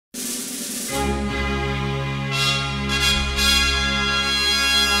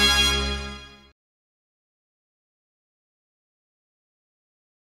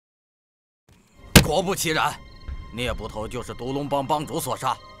果不其然，聂捕头就是独龙帮帮主所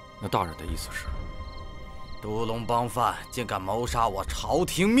杀。那大人的意思是，独龙帮犯竟敢谋杀我朝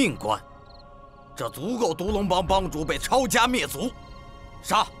廷命官，这足够独龙帮帮主被抄家灭族。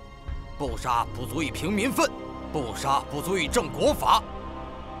杀，不杀不足以平民愤，不杀不足以正国法。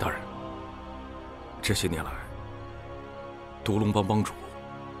大人，这些年来，独龙帮帮主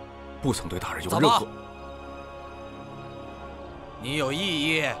不曾对大人有任何……你有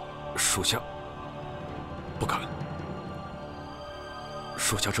异议？属下不敢，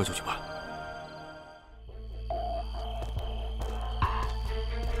属下这就去办。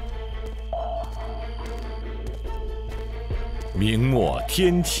明末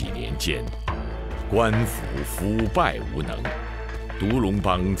天启年间，官府腐败无能，独龙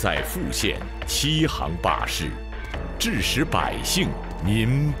帮在富县欺行霸市，致使百姓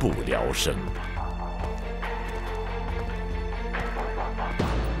民不聊生。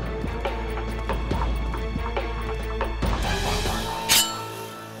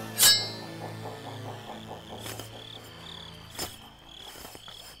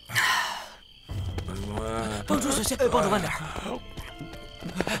帮主小心，帮主慢点。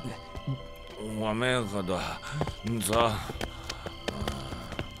我没喝多，你走。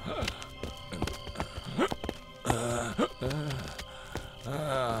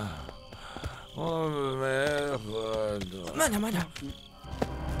我没喝多。慢点，慢点。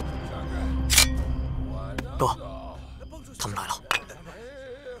哥，他们来了。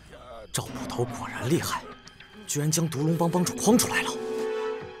赵捕头果然厉害，居然将独龙帮帮主诓出来了。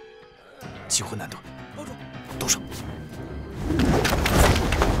机会难得，动手！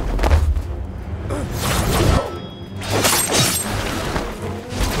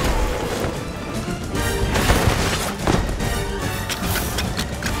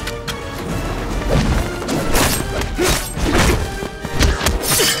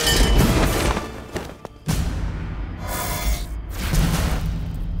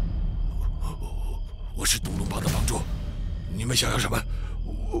我是独龙帮的帮主，你们想要什么，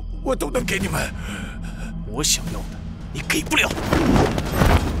我都能给你们。我想要的，你给不了。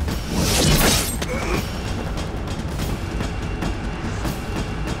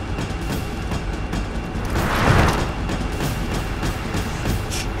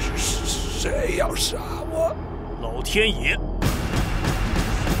谁要杀我？老天爷！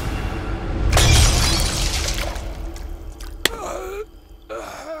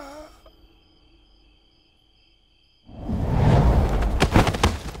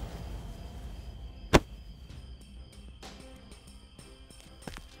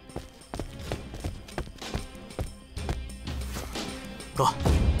哥，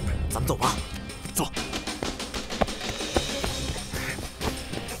咱们走吧。走。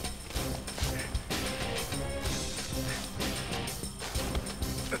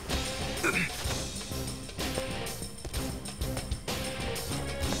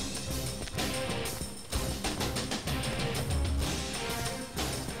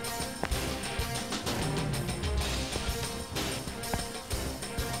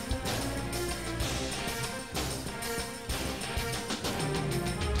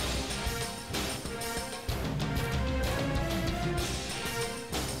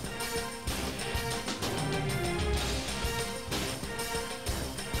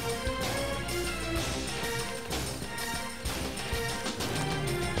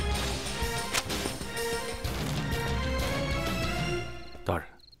大人，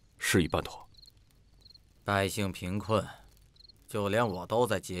事已办妥。百姓贫困，就连我都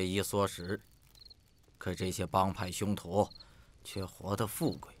在节衣缩食，可这些帮派凶徒却活得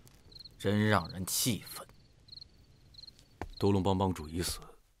富贵，真让人气愤。独龙帮帮主已死，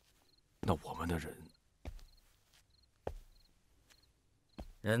那我们的人，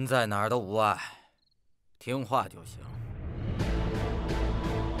人在哪儿都无碍，听话就行。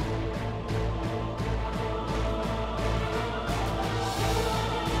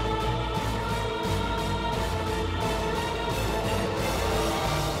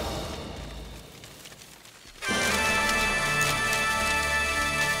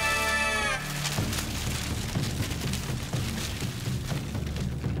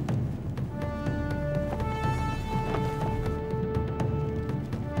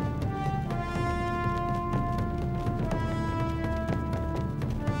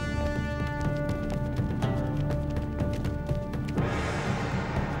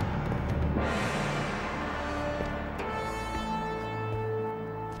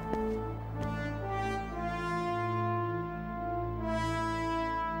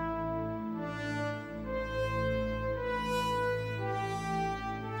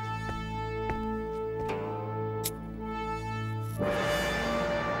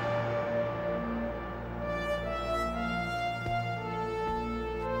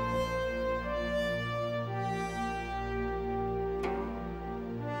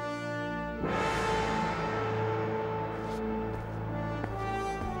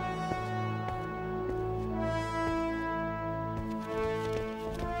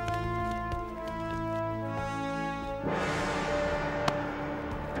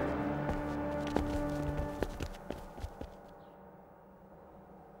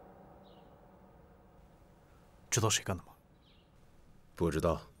知道谁干的吗？不知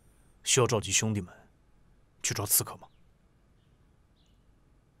道。需要召集兄弟们去抓刺客吗？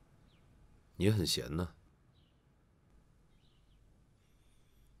你很闲呢。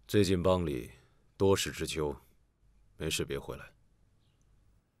最近帮里多事之秋，没事别回来。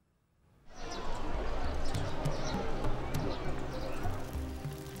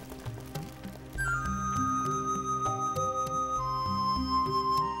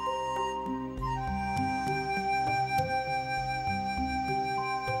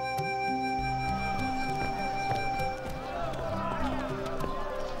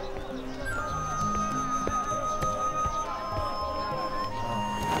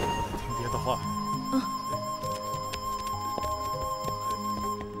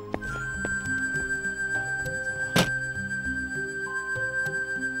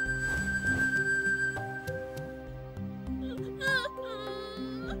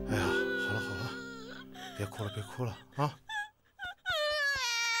 别哭了啊！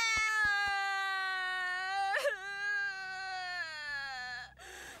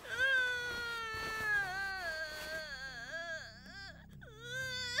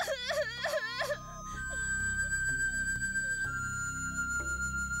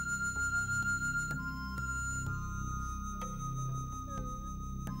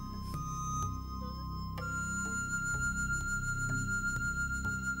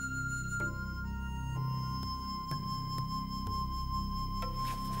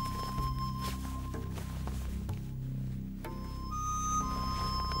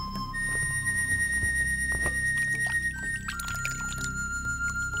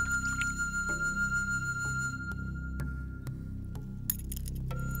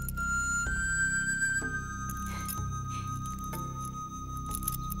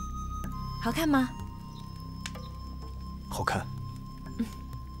好看吗？好看。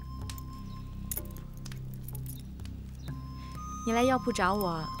你来药铺找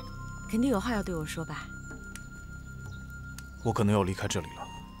我，肯定有话要对我说吧？我可能要离开这里了。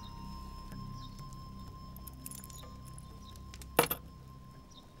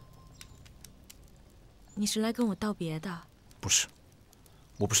你是来跟我道别的？不是，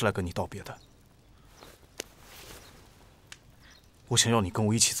我不是来跟你道别的。我想要你跟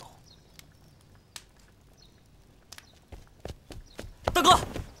我一起走。 大哥，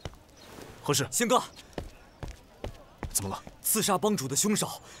何事？星哥，怎么了？刺杀帮主的凶手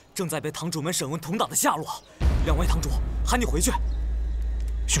正在被堂主们审问同党的下落。两位堂主喊你回去。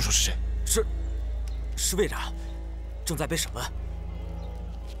凶手是谁？是魏然，正在被审问。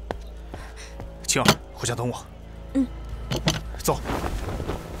青儿，回家等我。嗯。走。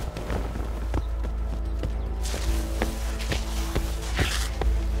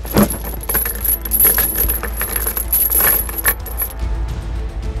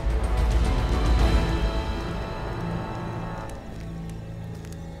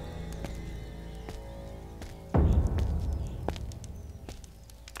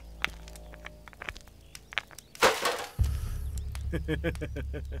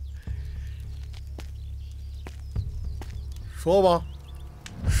 说吧，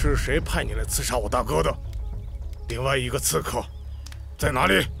是谁派你来刺杀我大哥的？另外一个刺客在哪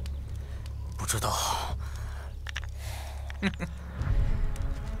里？不知道。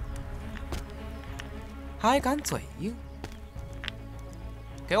还敢嘴硬？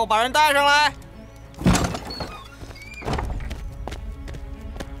给我把人带上来！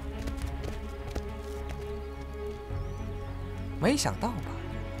没想到吧？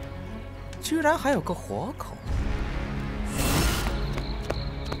居然还有个活口！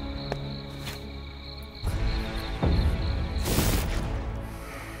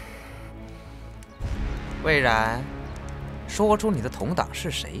魏然，说出你的同党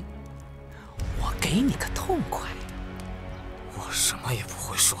是谁，我给你个痛快。我什么也不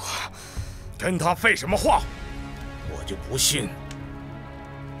会说。跟他废什么话？我就不信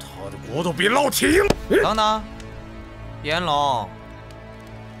他的骨头比老铁硬。等等。 炎龙，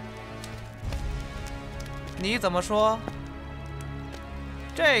你怎么说？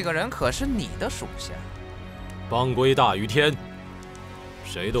这个人可是你的属下。帮规大于天，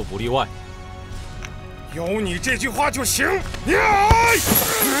谁都不例外。有你这句话就行。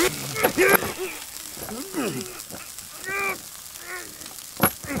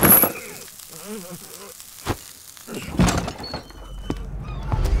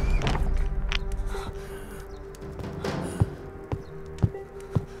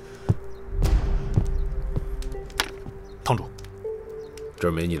堂主，这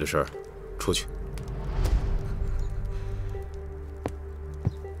儿没你的事儿，出去。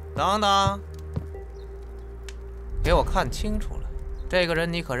等等，给我看清楚了，这个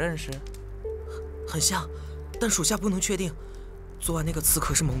人你可认识？很像，但属下不能确定，昨晚那个刺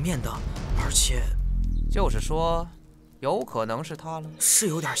客是蒙面的，而且，就是说，有可能是他了。是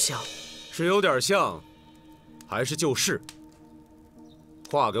有点像，是有点像，还是就是？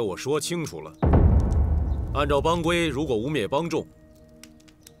话给我说清楚了。按照帮规，如果污蔑帮众，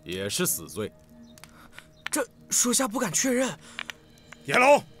也是死罪。这属下不敢确认。严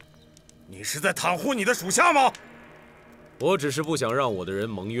龙，你是在袒护你的属下吗？我只是不想让我的人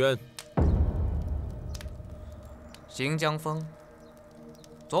蒙冤。新江峰，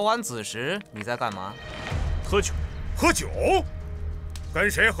昨晚子时你在干嘛？喝酒。喝酒？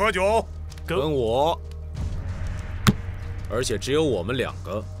跟谁喝酒？跟我。而且只有我们2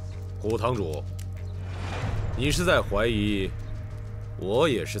个。胡堂主，你是在怀疑我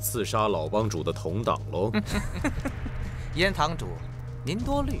也是刺杀老帮主的同党喽？燕堂主，您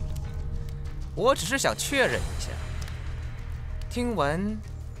多虑了。我只是想确认一下。听闻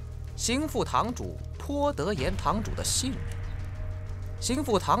邢副堂主颇得严堂主的信任，邢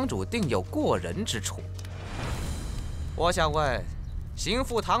副堂主定有过人之处。我想问，邢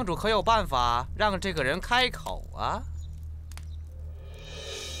副堂主可有办法让这个人开口啊？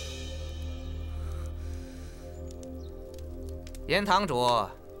严堂主，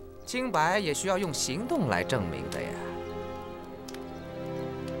清白也需要用行动来证明的呀。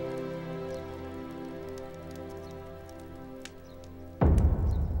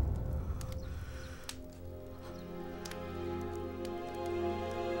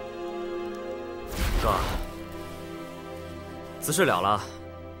哥，此事了了，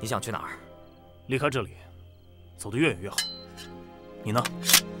你想去哪儿？离开这里，走得越远越好。你呢？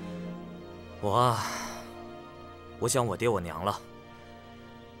我想我爹我娘了，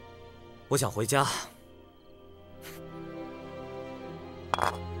我想回家。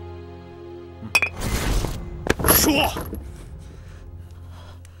说，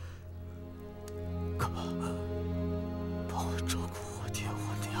哥，帮我照顾我爹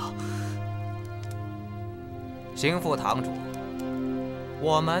我娘。邢副堂主，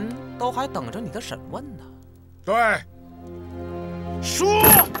我们都还等着你的审问呢。对，说。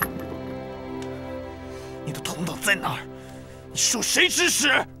你的同党在哪儿？你受谁指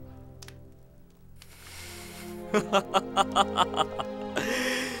使？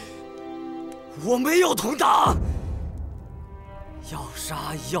我没有同党，要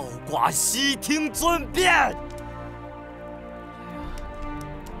杀要剐，悉听尊便。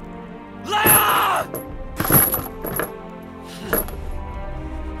来啊！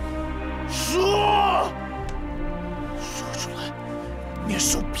说出来，免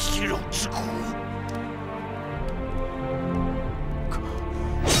受皮肉之苦。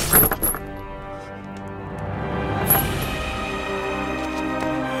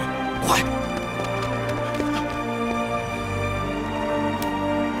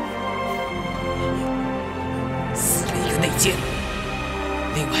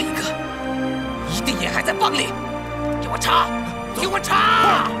另外一个一定也还在帮里，给我查，给我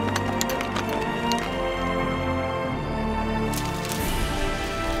查！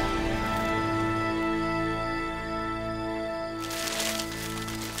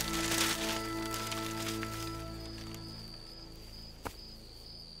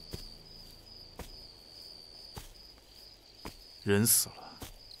人死了，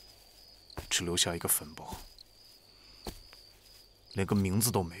只留下一个坟包。连个名字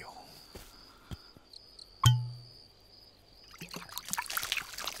都没有。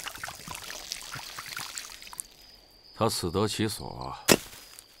他死得其所，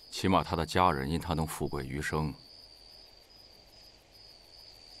起码他的家人因他能富贵余生。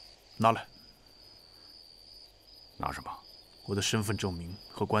拿来。拿什么？我的身份证明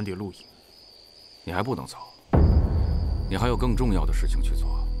和官邸录影。你还不能走，你还有更重要的事情去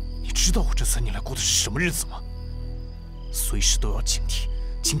做。你知道我这3年来过的是什么日子吗？随时都要警惕，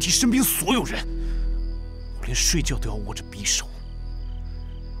警惕身边所有人。我连睡觉都要握着匕首。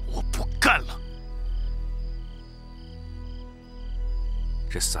我不干了。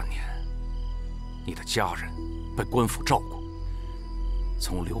这3年，你的家人被官府照顾，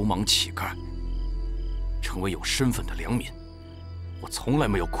从流氓乞丐成为有身份的良民。我从来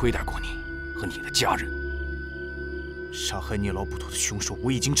没有亏待过你和你的家人。杀害聂老捕头的凶手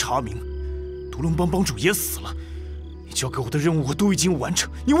我已经查明，独龙帮帮主也死了。你交给我的任务我都已经完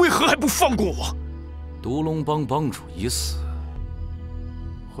成，你为何还不放过我？独龙帮帮主已死，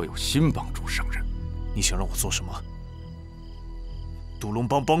会有新帮主上任。你想让我做什么？独龙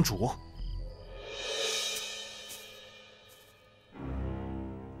帮帮主？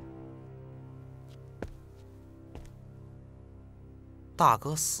大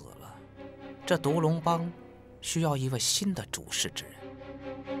哥死了，这独龙帮需要一位新的主事之人。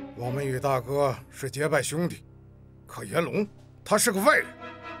我们与大哥是结拜兄弟，可严龙他是个外人，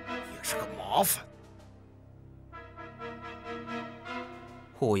也是个麻烦。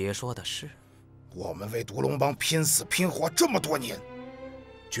虎爷说的是，我们为独龙帮拼死拼活这么多年，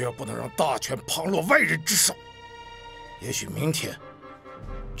绝不能让大权旁落外人之手。也许明天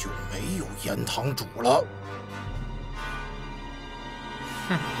就没有严堂主了。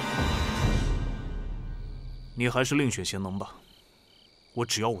哼，你还是另选贤能吧。我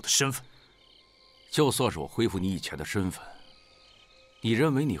只要我的身份。就算是我恢复你以前的身份，你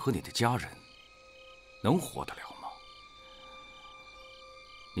认为你和你的家人能活得了吗？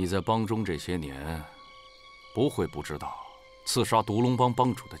你在帮中这些年，不会不知道刺杀独龙帮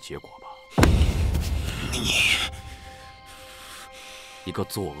帮主的结果吧？一个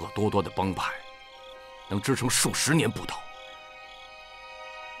作恶多端的帮派，能支撑数十年不倒，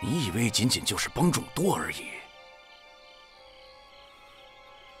你以为仅仅就是帮众多而已？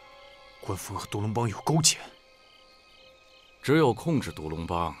官府和独龙帮有勾结，只有控制独龙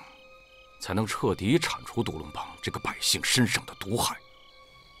帮，才能彻底铲除独龙帮这个百姓身上的毒害。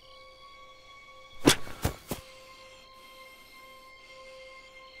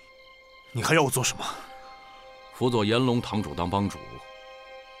你还要我做什么？辅佐炎龙堂主当帮主，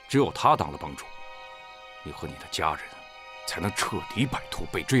只有他当了帮主，你和你的家人才能彻底摆脱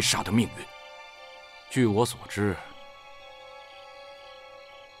被追杀的命运。据我所知，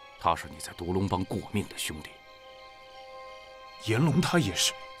他是你在独龙帮过命的兄弟。炎龙他也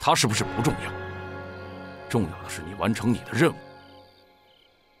是。他是不是不重要，重要的是你完成你的任务。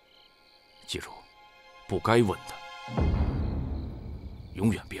记住，不该问的，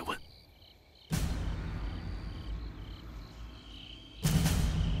永远别问。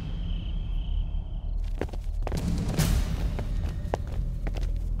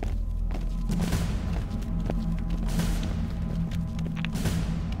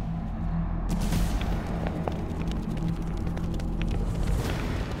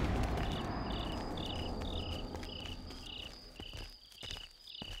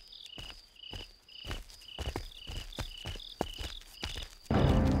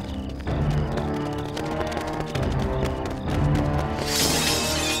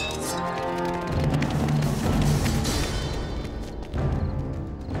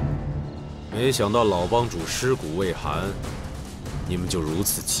没想到老帮主尸骨未寒，你们就如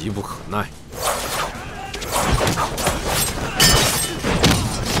此急不可耐。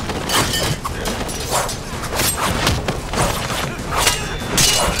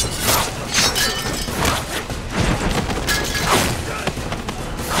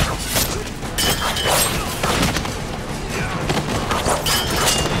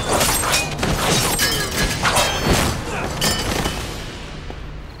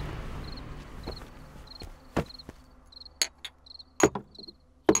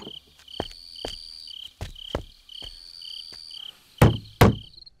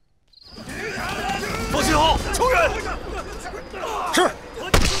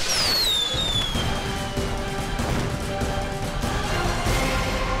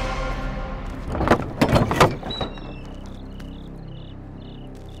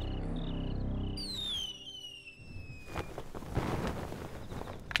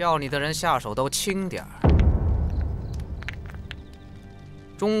叫你的人下手都轻点儿。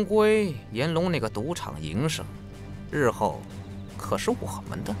终归炎龙那个赌场营生，日后可是我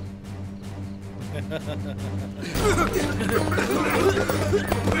们的。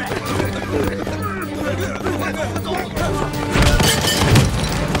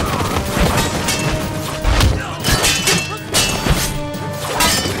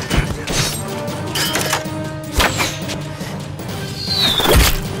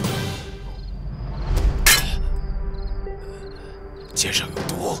剑上有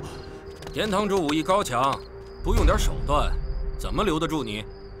毒。严堂主武艺高强，不用点手段，怎么留得住你？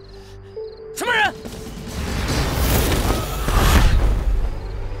什么人？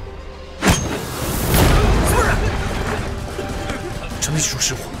夫人，城内出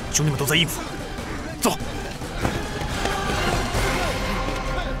失火，兄弟们都在应付。走。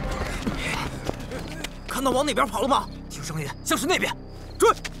看到往哪边跑了吗？听声音像是那边，追！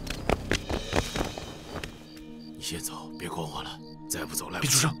你先走，别管我了，再不走来不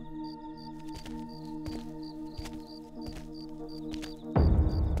及。别出声。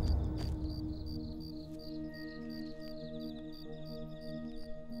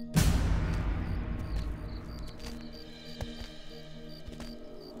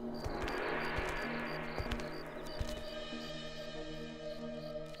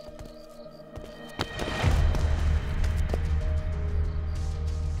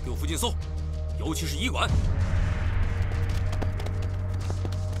六附近搜，尤其是医馆。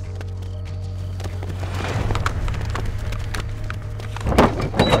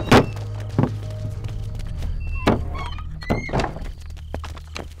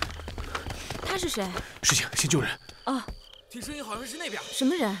谁？事情，先救人。哦，听声音好像是那边。什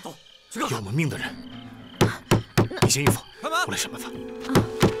么人？走，去看看。要我们命的人。你先应付，开门！我来想办法。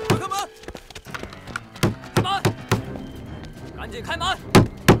快开门！开门！赶紧开门！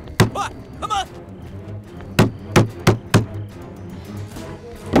快开门！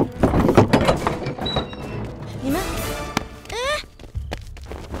你们，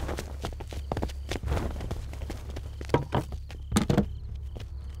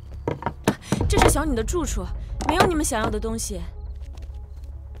这是小女的住处，没有你们想要的东西。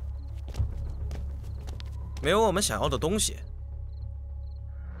没有我们想要的东西，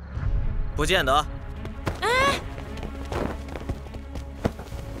不见得。哎，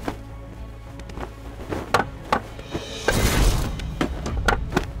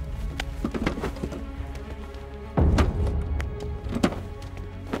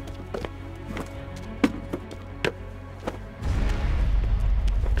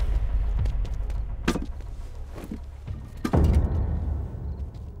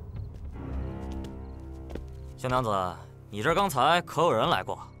小娘子，你这刚才可有人来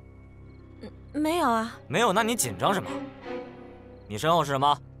过？没有啊。没有，那你紧张什么？你身后是什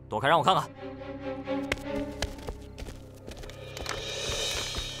么？躲开，让我看看。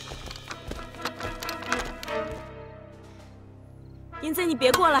英子，你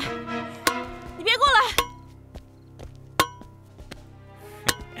别过来！你别过来！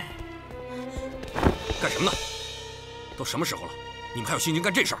干什么呢？都什么时候了，你们还有心情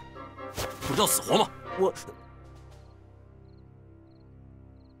干这事儿？不知道死活吗？我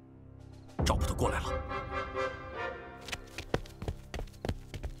赵捕头过来了。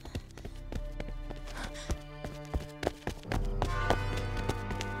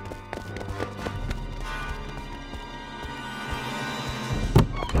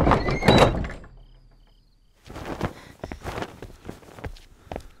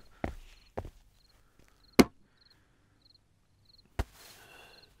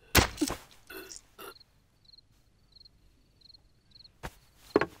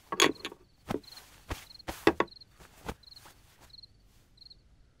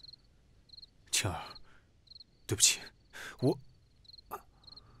青儿，对不起，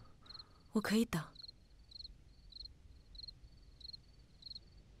我可以等。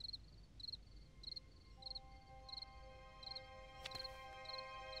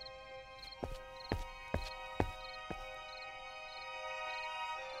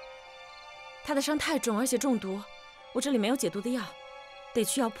他的伤太重，而且中毒，我这里没有解毒的药，得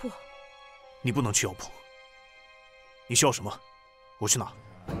去药铺。你不能去药铺。你需要什么？我去拿。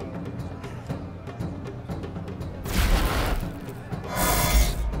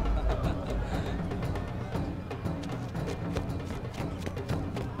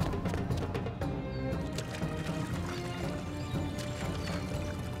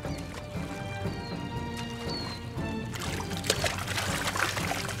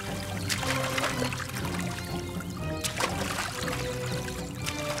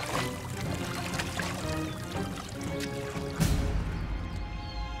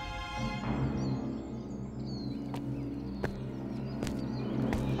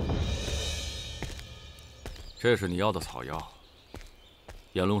这是你要的草药。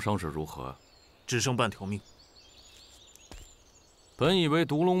严龙伤势如何？只剩半条命。本以为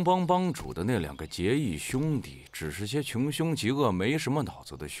独龙帮帮主的那2个结义兄弟只是些穷凶极恶、没什么脑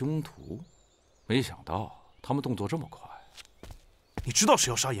子的凶徒，没想到他们动作这么快。你知道谁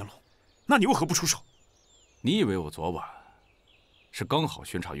要杀严龙，那你为何不出手？你以为我昨晚是刚好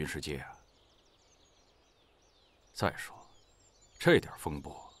巡查云世界啊？再说，这点风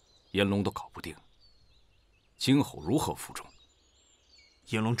波，严龙都搞不定。今后如何服众？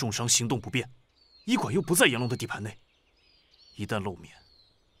严龙重伤，行动不便，医馆又不在严龙的地盘内，一旦露面，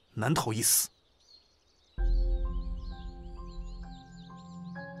难逃一死。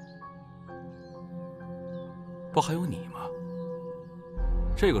不还有你吗？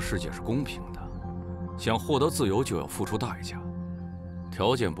这个世界是公平的，想获得自由就要付出代价，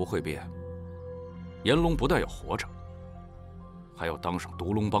条件不会变。严龙不但要活着，还要当上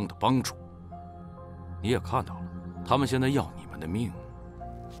独龙帮的帮主。你也看到了，他们现在要你们的命。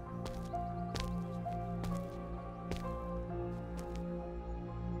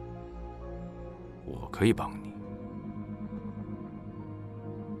我可以帮你。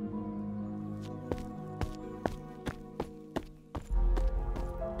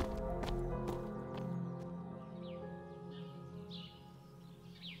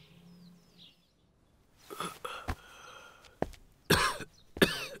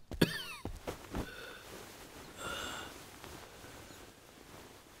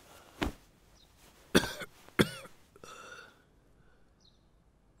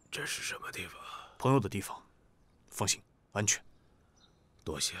这是什么地方？朋友的地方，放心，安全。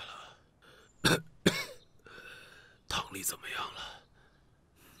多谢了。堂里怎么样了？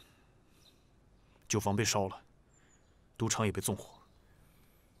酒坊被烧了，赌场也被纵火。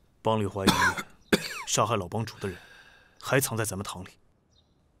帮里怀疑杀害老帮主的人还藏在咱们堂里。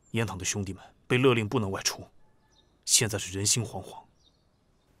烟堂的兄弟们被勒令不能外出，现在是人心惶惶。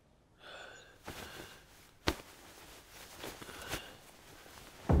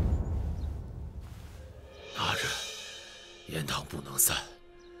拿着，烟堂不能散，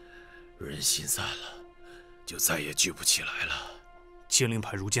人心散了，就再也聚不起来了。剑灵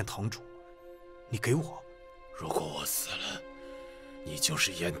牌如见堂主，你给我。如果我死了，你就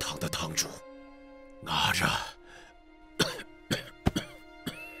是烟堂的堂主。拿着。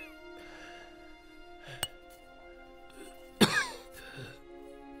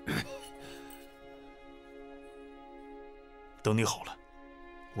等你好了，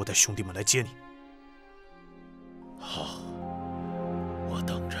我带兄弟们来接你。好，我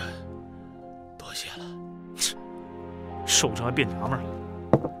等着。多谢了。受伤还变娘们儿了，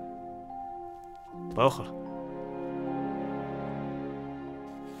不要喝了。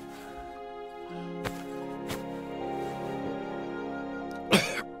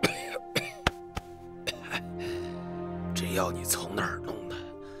这药你从哪儿弄的？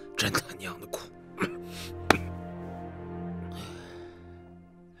真他娘的苦！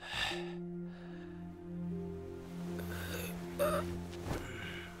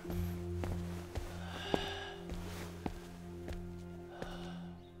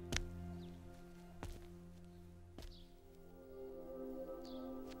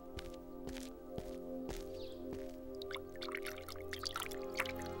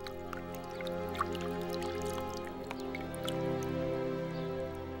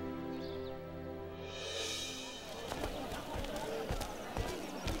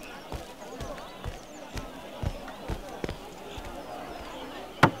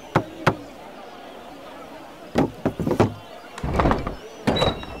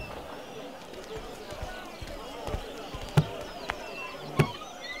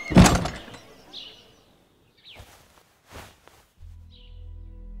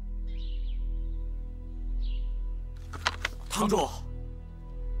堂主，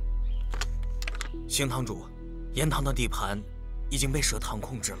邢堂主，盐堂的地盘已经被蛇堂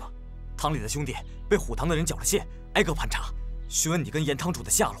控制了，堂里的兄弟被虎堂的人缴了械，挨个盘查，询问你跟盐堂主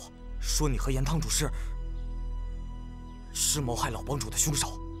的下落，说你和盐堂主是谋害老帮主的凶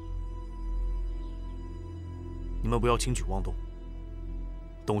手。你们不要轻举妄动，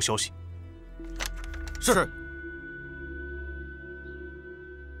等我消息。是。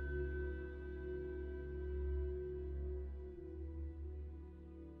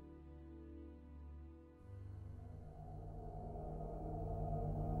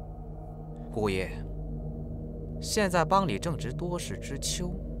姑爷，现在帮里正值多事之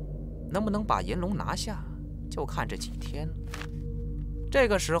秋，能不能把银龙拿下，就看这几天了。这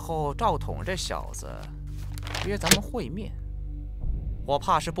个时候，赵统这小子约咱们会面，我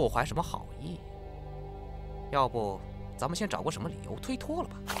怕是不怀什么好意。要不，咱们先找个什么理由推脱了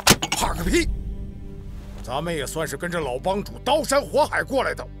吧？怕个屁！咱们也算是跟着老帮主刀山火海过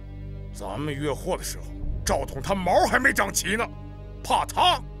来的。咱们越货的时候，赵统他毛还没长齐呢，怕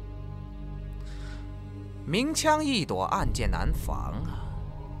他？明枪易躲，暗箭难防啊！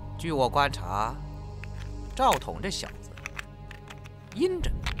据我观察，赵统这小子阴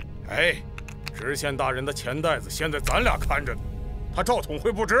着。哎，知县大人的钱袋子现在咱俩看着呢，他赵统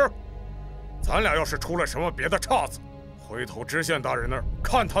会不知？咱俩要是出了什么别的岔子，回头知县大人那儿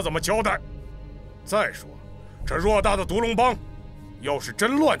看他怎么交代。再说，这偌大的独龙帮，要是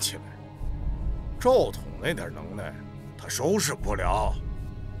真乱起来，赵统那点能耐，他收拾不了。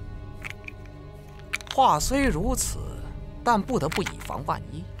话虽如此，但不得不以防万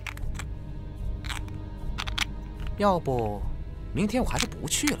一。要不，明天我还是不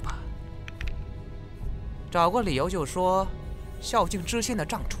去了吧？找个理由就说，孝敬知县的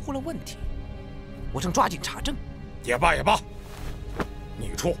账出了问题，我正抓紧查证。也罢也罢，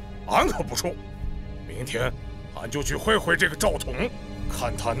你出，俺可不出。明天，俺就去会会这个赵统，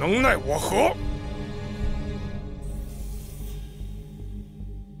看他能奈我何。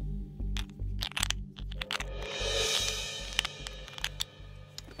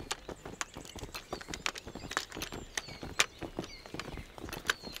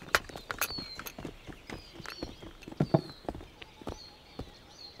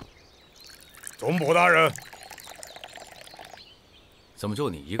总捕大人，怎么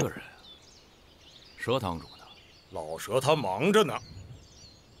就你一个人？蛇堂主呢？老蛇他忙着呢。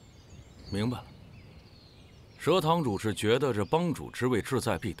明白了。佘堂主是觉得这帮主之位志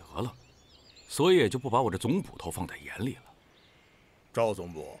在必得了，所以也就不把我这总捕头放在眼里了。赵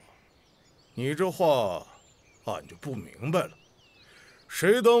总捕，你这话俺就不明白了。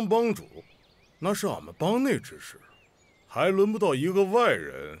谁当帮主，那是俺们帮内之事，还轮不到一个外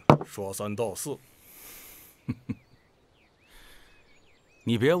人说三道四。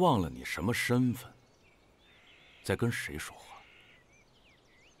你别忘了你什么身份，在跟谁说话。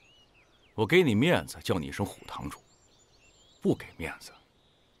我给你面子，叫你一声虎堂主；不给面子，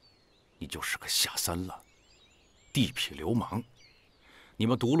你就是个下三滥、地痞流氓。你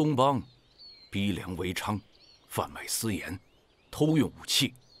们独龙帮逼良为娼，贩卖私盐，偷运武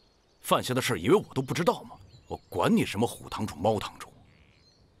器，犯下的事以为我都不知道吗？我管你什么虎堂主、猫堂主，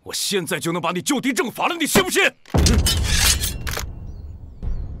我现在就能把你就地正法了，你信不信？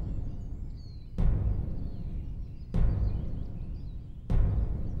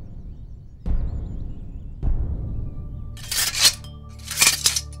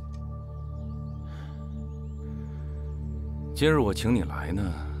今日我请你来呢，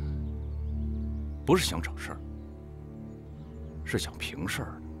不是想找事儿，是想平事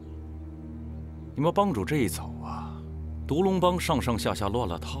儿的。你们帮主这一走啊，独龙帮上上下下乱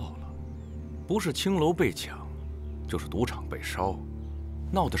了套了，不是青楼被抢，就是赌场被烧，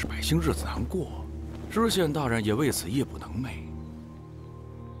闹的是百姓日子难过，知县大人也为此夜不能寐。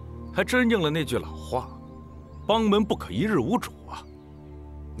还真应了那句老话，帮门不可一日无主啊。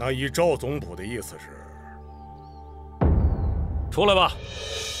那依赵总捕的意思是？出来吧。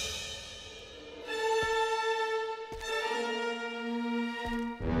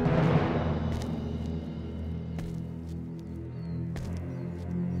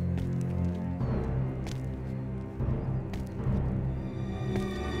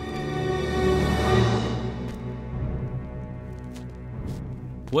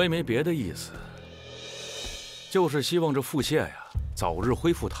我也没别的意思，就是希望这副县呀早日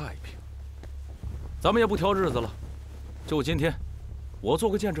恢复太平。咱们也不挑日子了。就今天，我做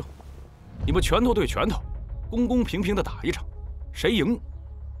个见证，你们拳头对拳头，公公平平的打一场，谁赢，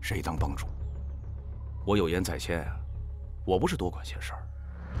谁当帮主。我有言在先啊，我不是多管闲事儿。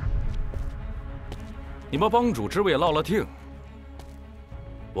你们帮主之位落了定，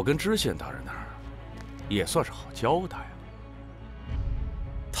我跟知县大人那儿也算是好交代啊。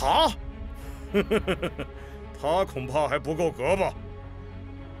他，他恐怕还不够格吧？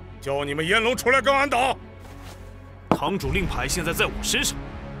叫你们炎龙出来跟俺打！堂主令牌现在在我身上，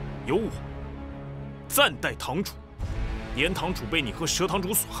由我暂代堂主。炎堂主被你和佘堂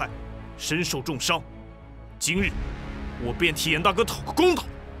主所害，身受重伤。今日我便替炎大哥讨个公道。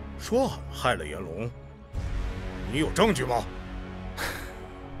说俺害了炎龙，你有证据吗？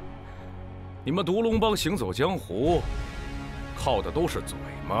你们独龙帮行走江湖，靠的都是嘴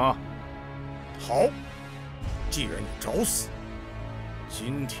吗？好，既然你找死，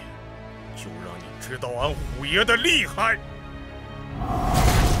今天就让你知道俺虎爷的厉害！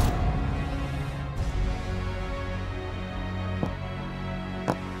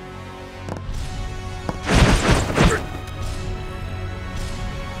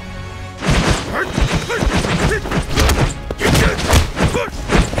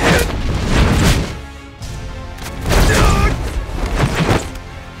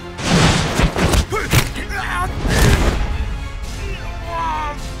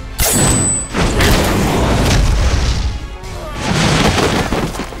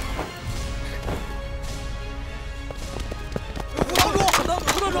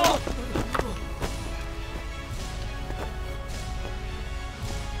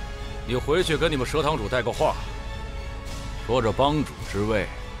你回去跟你们佘堂主带个话，说这帮主之位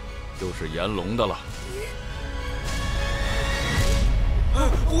就是炎龙的了。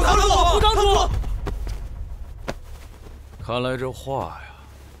虎堂主，虎堂主！看来这话呀，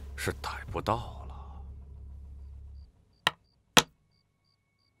是逮不到了。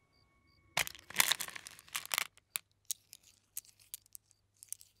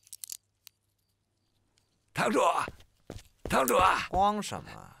堂主，堂主啊！慌什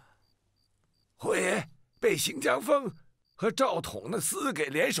么？虎爷被邢江峰和赵统的厮给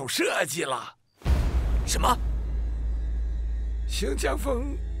联手设计了。什么？邢江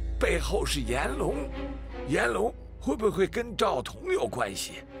峰背后是炎龙，炎龙会不会跟赵统有关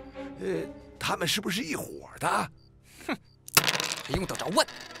系？他们是不是一伙的？哼，还用得着问？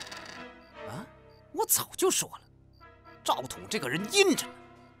啊，我早就说了，赵统这个人阴着呢。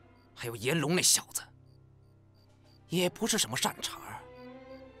还有炎龙那小子，也不是什么善茬儿。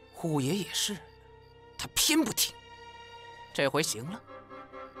虎爷也是。他偏不听，这回行了。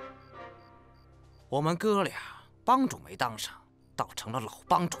我们哥俩帮主没当上，倒成了老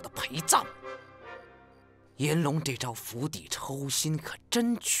帮主的陪葬。炎龙这招釜底抽薪可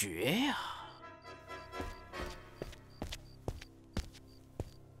真绝呀！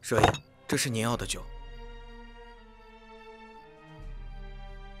蛇爷，这是您要的酒。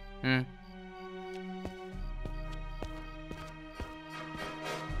嗯。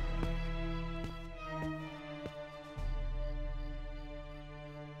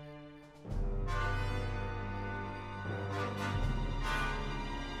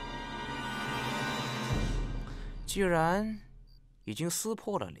居然已经撕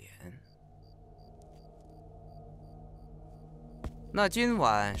破了脸，那今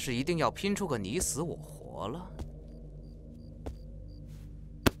晚是一定要拼出个你死我活了。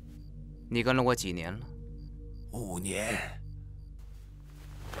你跟了我几年了？5年。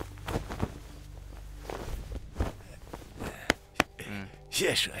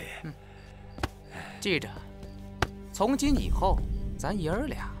谢蛇爷。记着，从今以后，咱爷儿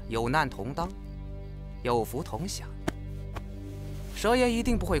俩有难同当。有福同享，蛇爷一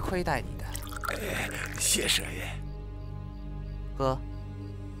定不会亏待你的。谢蛇爷。喝，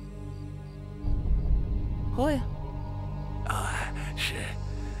喝呀！啊，是。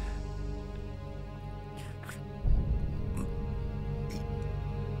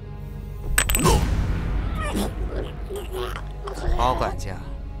好管家，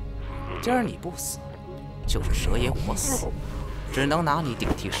今儿你不死，就是蛇爷我死，只能拿你顶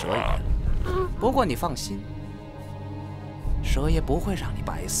替蛇爷了。不过你放心，蛇爷不会让你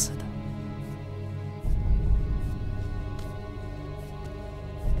白死的。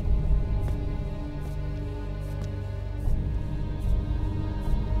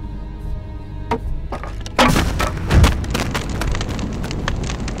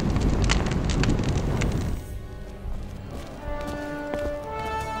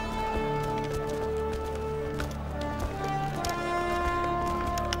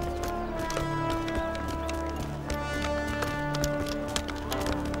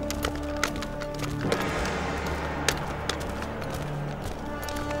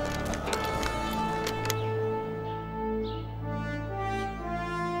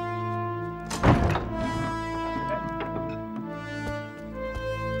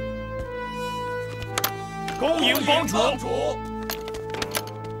恭迎帮主！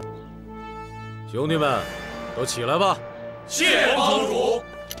兄弟们，都起来吧！谢帮主！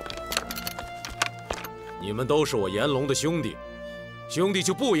你们都是我炎龙的兄弟，兄弟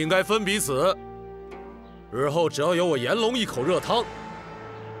就不应该分彼此。日后只要有我炎龙一口热汤，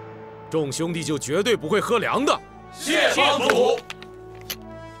众兄弟就绝对不会喝凉的。谢帮主！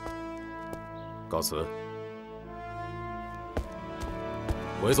告辞。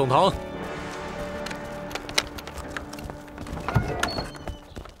回总堂。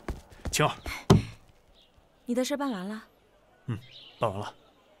晴儿，你的事办完了？办完了。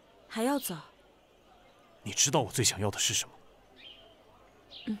还要走？你知道我最想要的是什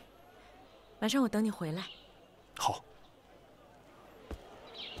么？晚上我等你回来。好。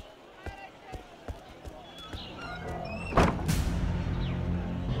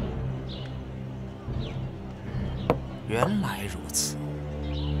原来如此。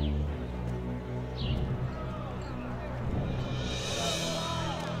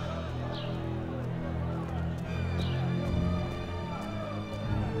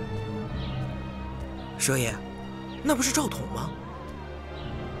蛇爷，那不是赵统吗？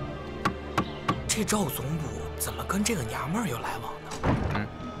这赵总捕怎么跟这个娘们儿有来往呢？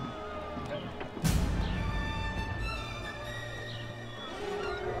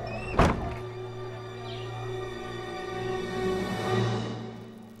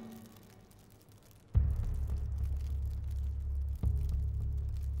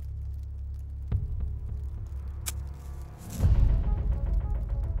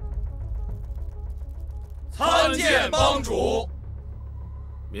参见帮主。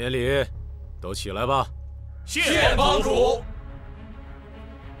免礼，都起来吧。谢帮主。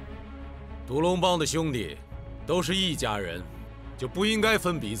独龙帮的兄弟都是一家人，就不应该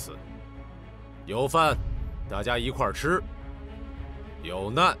分彼此。有饭大家一块儿吃，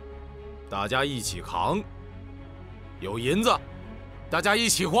有难大家一起扛，有银子大家一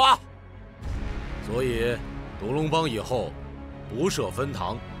起花。所以独龙帮以后不设分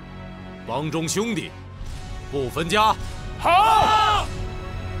堂，帮中兄弟不分家。好，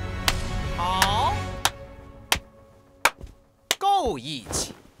好，够义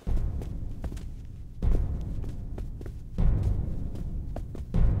气。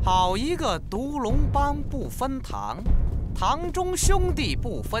好一个独龙帮不分堂，堂中兄弟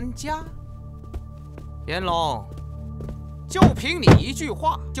不分家。炎龙，就凭你一句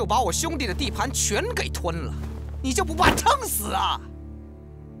话，就把我兄弟的地盘全给吞了，你就不怕撑死啊？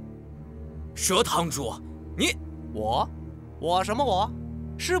蛇堂主，你我什么我？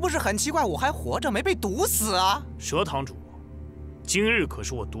是不是很奇怪我还活着没被毒死啊？佘堂主，今日可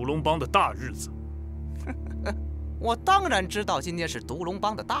是我独龙帮的大日子。我当然知道今天是独龙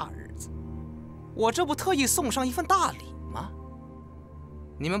帮的大日子，我这不特意送上一份大礼吗？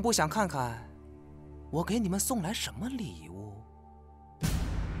你们不想看看我给你们送来什么礼物？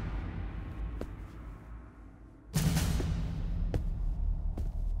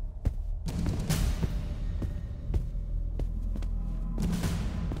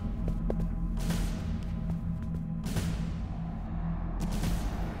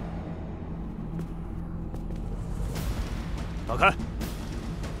打开。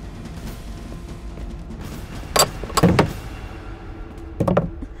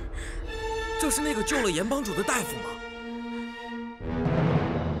这是那个救了严帮主的大夫吗？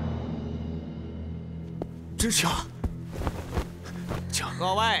真是啊！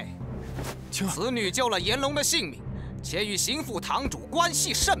各位，此女救了严龙的性命，且与刑副堂主关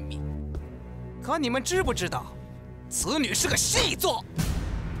系甚密。可你们知不知道，此女是个细作？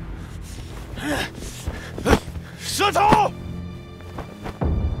佘头！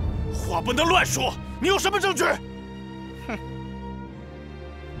话不能乱说，你有什么证据？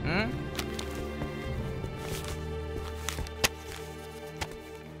哼，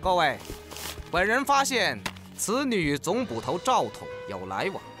各位，本人发现此女与总捕头赵统有来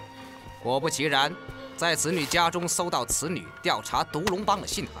往。果不其然，在此女家中搜到此女调查独龙帮的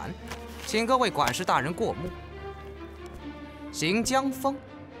信函，请各位管事大人过目。行江风，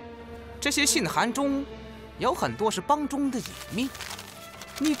这些信函中有很多是帮中的隐秘。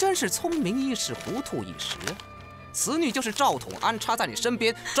你真是聪明一时，糊涂一时。此女就是赵统安插在你身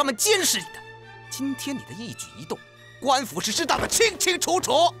边，专门监视你的。今天你的一举一动，官府是知道的清清楚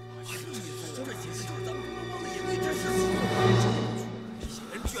楚。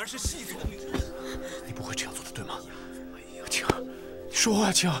居然是细作，你不会这样做的，对吗？青儿，你说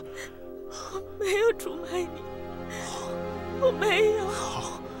话，青儿。我没有出卖你，我没有。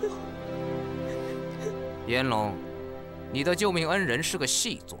好。严龙，你的救命恩人是个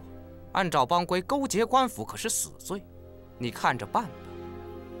细作，按照帮规，勾结官府可是死罪，你看着办吧。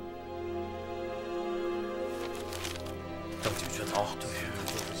正经学曹，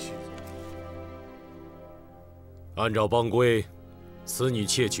按照帮规，此女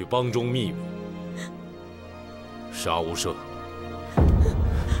窃取帮中秘密，杀无赦。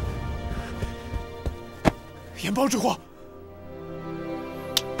严帮之祸，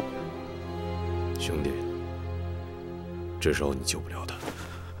兄弟，这时候你救不了他。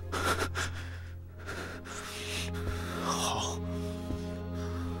好。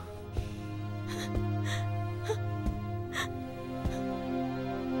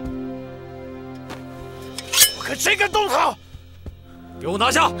我看谁敢动他！给我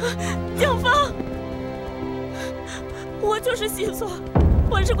拿下！江峰，我就是细作，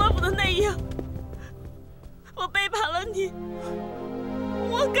我是官府的内应，我背叛了你，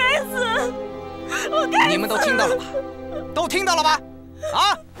我该死，我该死！你们都听到了吧？都听到了吧？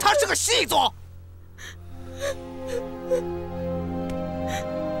啊，他是个细作！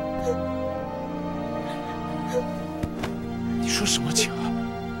你说什么，青儿？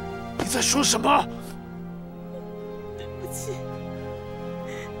你在说什么？对不起，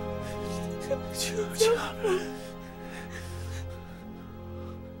青儿，青儿，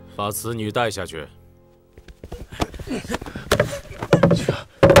把此女带下去。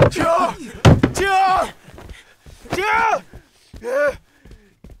青儿，青儿，青儿！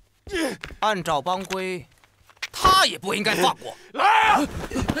按照帮规，他也不应该放过。来啊！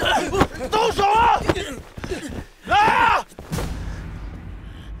动手啊！来啊！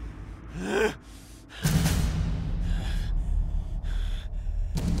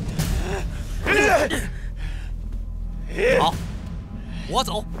好，我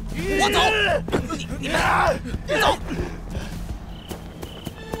走，我走，你们走。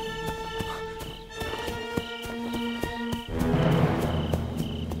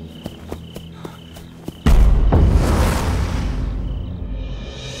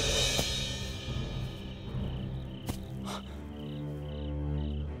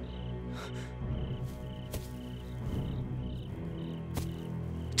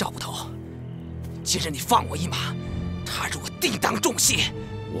赵捕头，今日你放我一马，他日我定当重谢。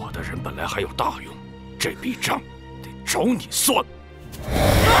我的人本来还有大用，这笔账得找你算。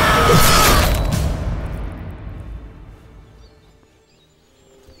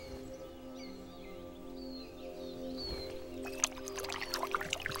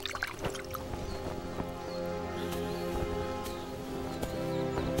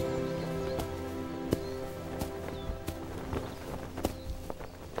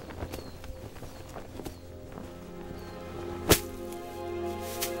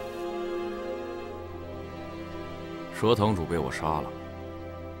蛇堂主被我杀了。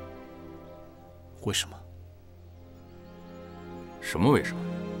为什么？什么为什么？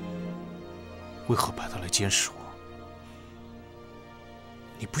为何派他来监视我？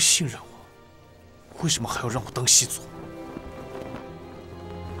你不信任我，为什么还要让我当细作？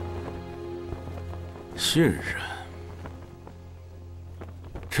信任？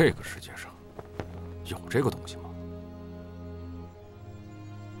这个世界上有这个东西吗？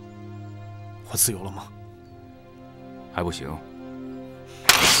我自由了吗？还不行。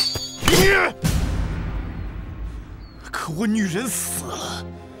可我女人死了，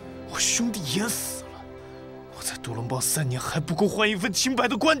我兄弟也死了，我在独龙帮3年，还不够换一份清白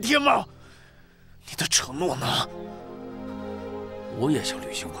的官帖吗？你的承诺呢？我也想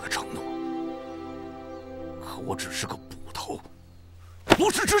履行我的承诺，可我只是个捕头，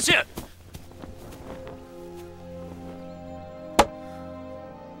不是知县。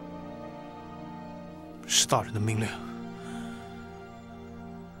是大人的命令。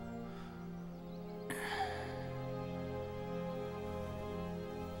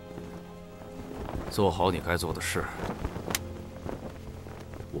做好你该做的事。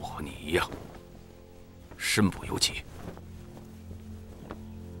我和你一样，身不由己。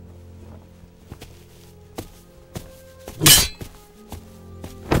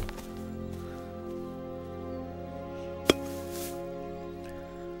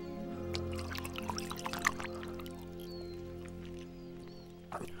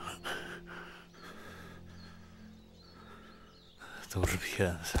都是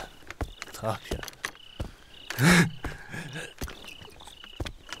骗子，他骗子。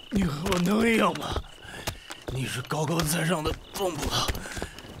你和我能一样吗？你是高高在上的总捕头，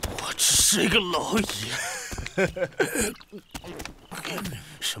我只是一个蝼蚁。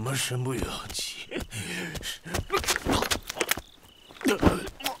什么身不由己？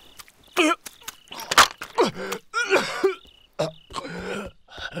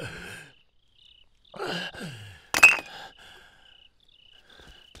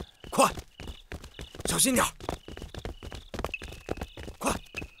快，小心点！快！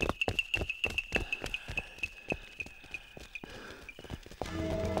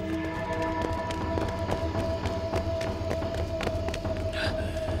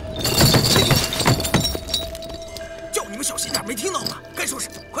叫你们小心点，没听到吗？该收拾，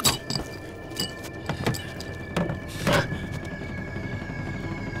快走！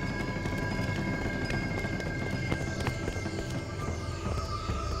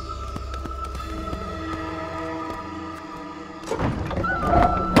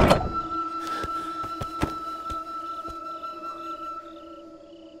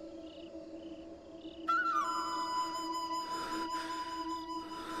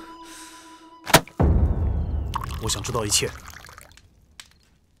我想知道一切。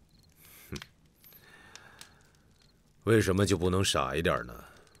为什么就不能傻一点呢？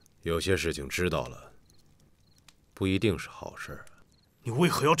有些事情知道了，不一定是好事。你为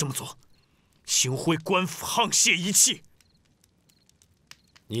何要这么做？行贿官府，沆瀣一气。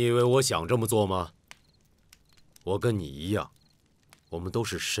你以为我想这么做吗？我跟你一样，我们都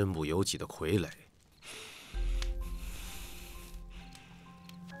是身不由己的傀儡。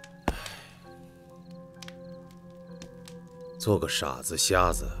做个傻子、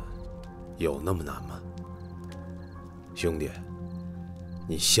瞎子，有那么难吗？兄弟，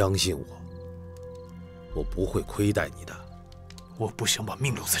你相信我，我不会亏待你的。我不想把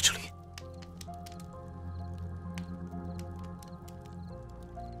命留在这里。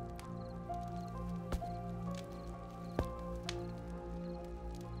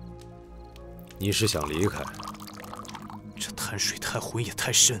你是想离开？这滩水太浑也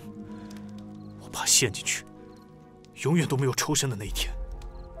太深，我怕陷进去，永远都没有抽身的那一天。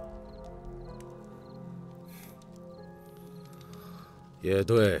也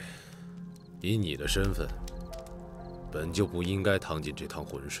对，以你的身份，本就不应该趟进这趟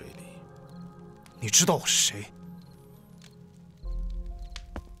浑水里。你知道我是谁？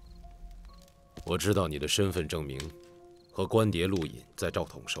我知道你的身份证明和官牒录引在赵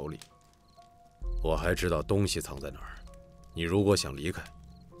统手里。我还知道东西藏在哪儿。你如果想离开，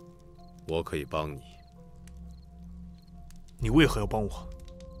我可以帮你。你为何要帮我？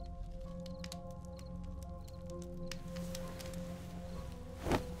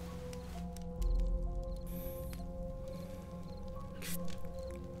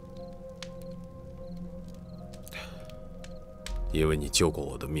因为你救过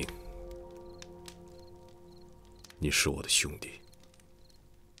我的命，你是我的兄弟。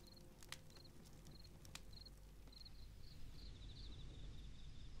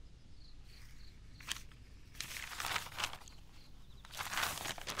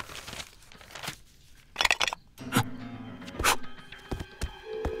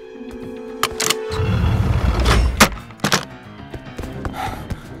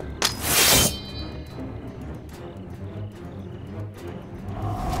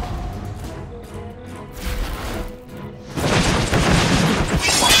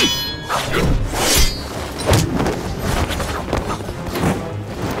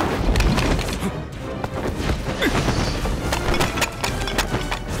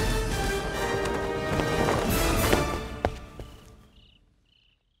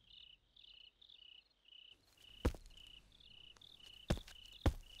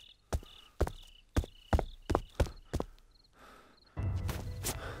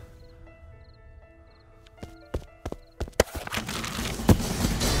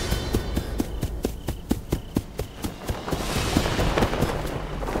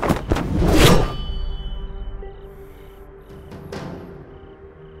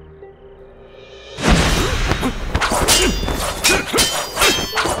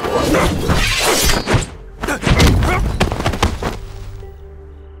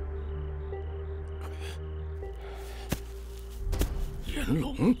炎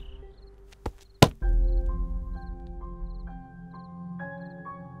龙。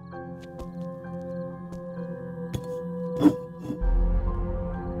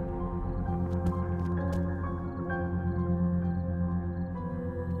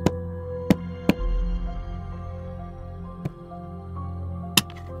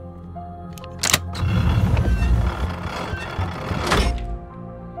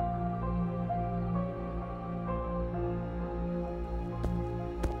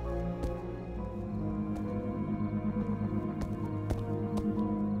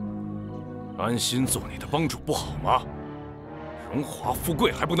安心做你的帮主不好吗？荣华富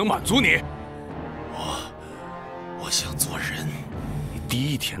贵还不能满足你？我想做人。你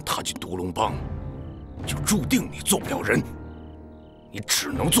第一天踏进毒龙帮，就注定你做不了人，你只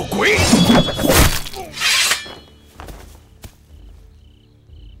能做鬼。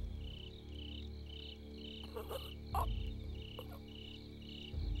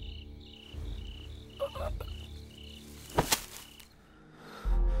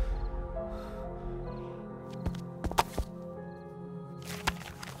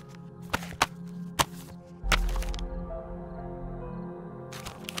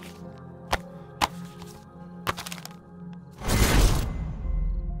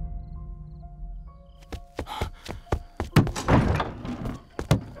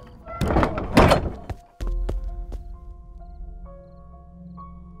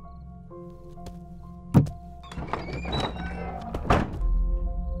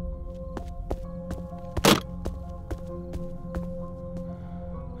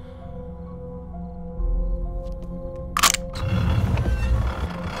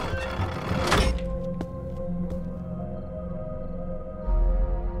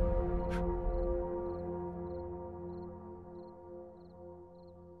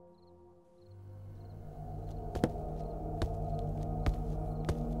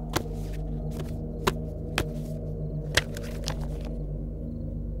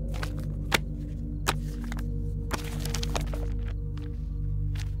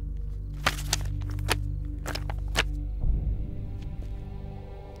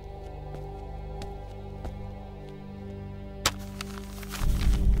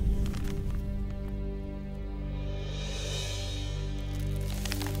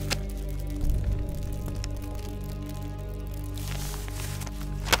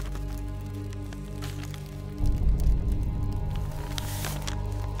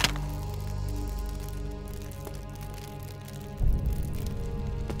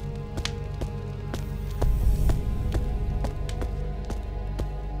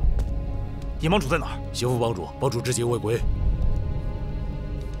严帮主在哪儿？刑副帮主，帮主至今未归。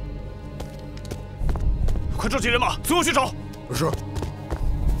快召集人马，随我去找。是。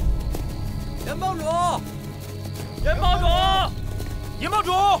严帮主，严帮主，严帮主，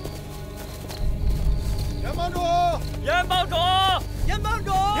严帮主，严帮主，严帮主，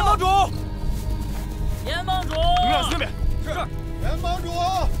严帮主，严帮主，你们俩去那边。是。严帮主，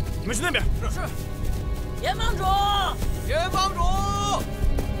你们去那边。是。严帮主，严帮主。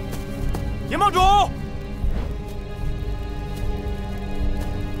严帮主，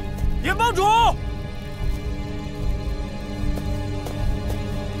严帮主，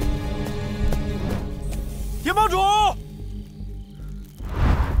严帮主，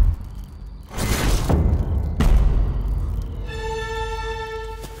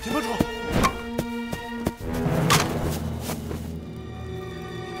严帮主，严帮主，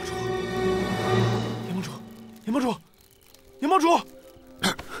严帮主，严帮主。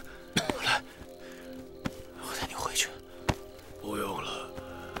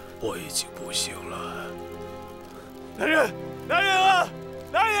我已经不行了。来人！来人啊！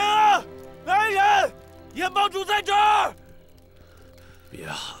来人啊！来人！严帮主在这儿！别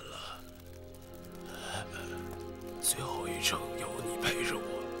喊了，最后一程有你陪着我，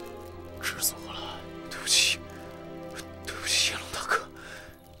知足了。对不起，对不起，严龙大哥，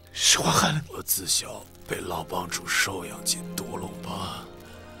实话害了你。我自小被老帮主收养进毒龙帮，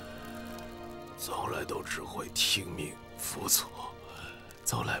从来都只会听命服从。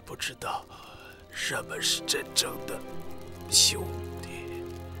从来不知道什么是真正的兄弟。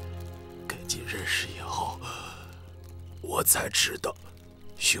跟你认识以后，我才知道，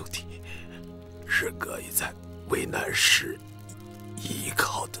兄弟是可以在危难时依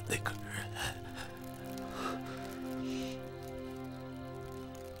靠的那个人。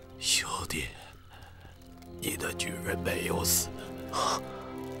兄弟，你的女人没有死，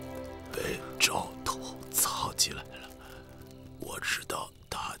被赵头藏起来了。我知道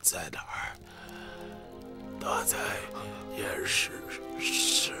他在哪儿，他在岩石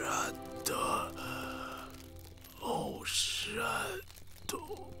山的后山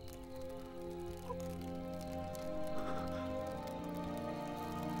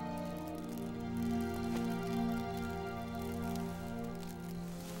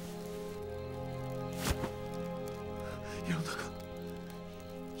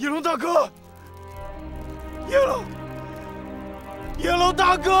叶龙大哥，叶龙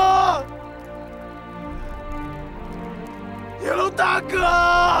大哥，叶龙大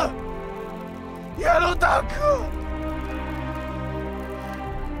哥，叶龙大哥。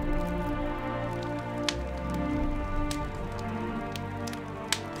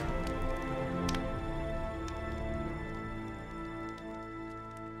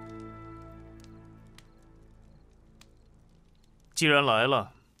 既然来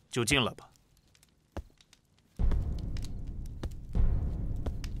了，就进来吧。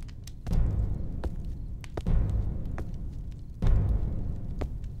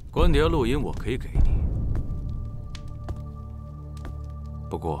关碟录音我可以给你，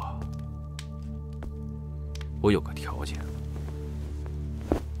不过我有个条件。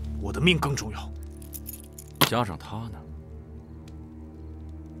我的命更重要。加上他呢？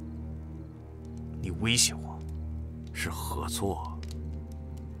你威胁我？ 是合作。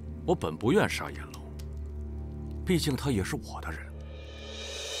我本不愿杀阎龙，毕竟他也是我的人。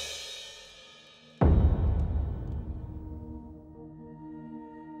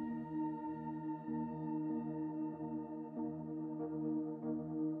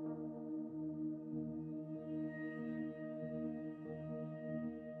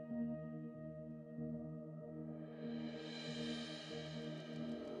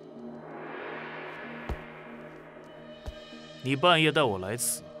你半夜带我来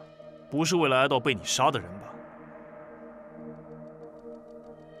此，不是为了挨到被你杀的人吧？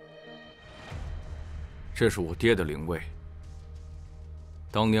这是我爹的灵位。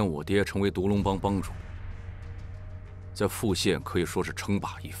当年我爹成为独龙帮帮主，在富县可以说是称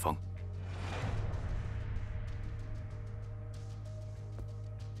霸一方。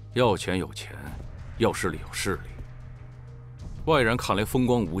要钱有钱，要势力有势力。外人看来风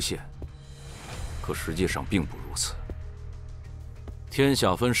光无限，可实际上并不如此。 天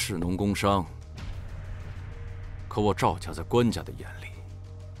下分士农工商，可我赵家在官家的眼里，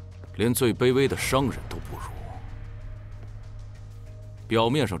连最卑微的商人都不如。表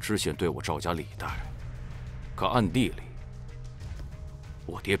面上知县对我赵家礼待，可暗地里，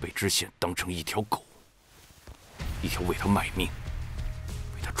我爹被知县当成一条狗，一条为他卖命、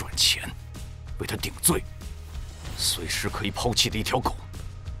为他赚钱、为他顶罪、随时可以抛弃的一条狗。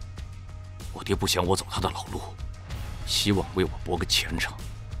我爹不想我走他的老路。 希望为我博个前程，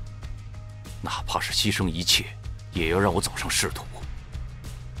哪怕是牺牲一切，也要让我走上仕途，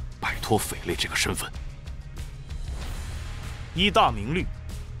摆脱匪类这个身份。依大明律，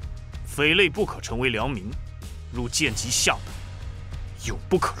匪类不可成为良民，入贱籍下等，永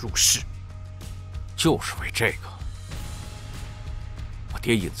不可入仕。就是为这个，我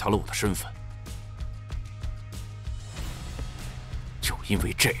爹隐藏了我的身份，就因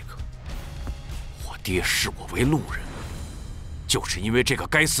为这个，我爹视我为路人。 就是因为这个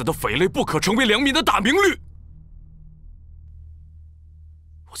该死的匪类不可成为良民的大明律，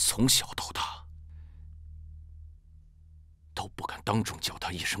我从小到大都不敢当众叫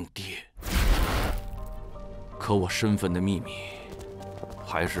他一声爹。可我身份的秘密，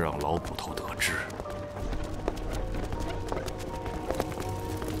还是让老捕头得知。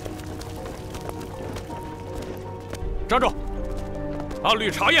站住！按律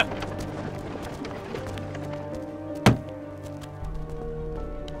查验。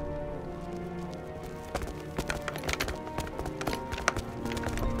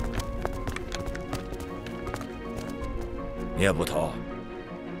 聂捕头，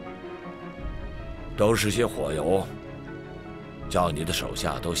都是些火油，叫你的手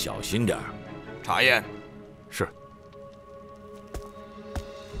下都小心点儿。查验。是。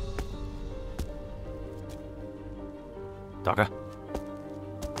打开。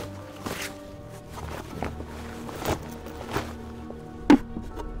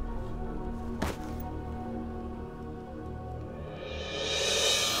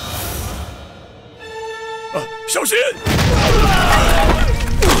小心！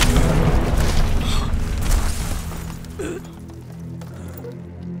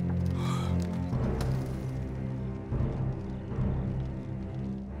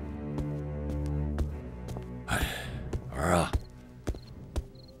哎，儿啊，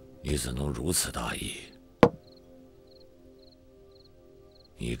你怎能如此大意？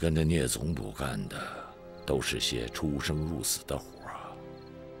你跟着聂总捕干的都是些出生入死的活啊，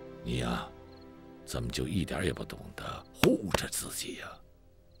你呀。 怎么就一点也不懂得护着自己呀？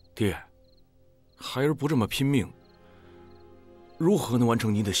爹，孩儿不这么拼命，如何能完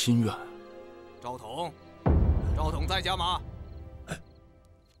成您的心愿？赵统，赵统在家吗？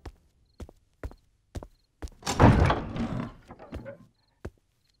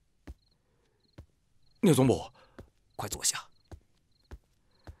聂总捕，快坐下。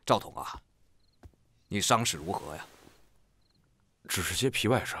赵统啊，你伤势如何呀？只是些皮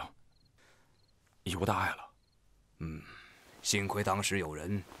外伤，已无大碍了。幸亏当时有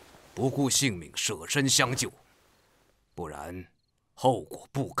人不顾性命舍身相救，不然后果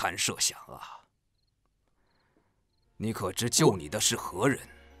不堪设想啊！你可知救你的是何人？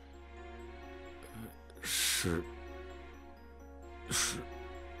是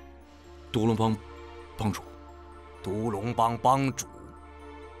独龙帮帮主。独龙帮帮主？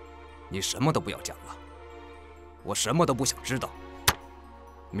你什么都不要讲了，我什么都不想知道。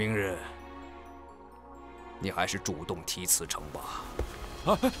明日你还是主动提辞呈吧。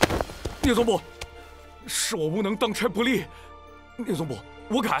聂总部，是我无能，当差不力。聂总部，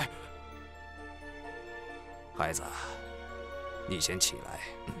我改。孩子，你先起来。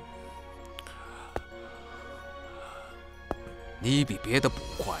你比别的捕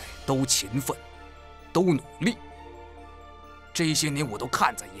快都勤奋，都努力。这些年我都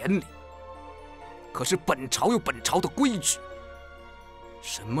看在眼里。可是本朝有本朝的规矩，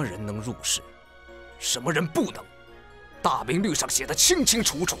什么人能入仕，什么人不能，大明律上写得清清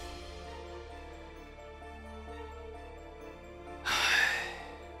楚楚。唉，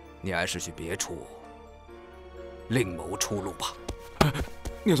你还是去别处另谋出路吧。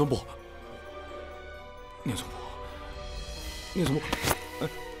聂总部，聂总部，聂总部，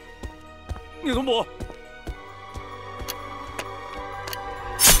聂总部。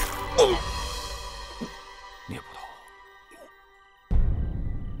聂捕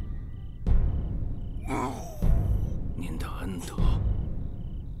头，您的恩德，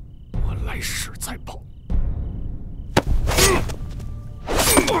我来世再报。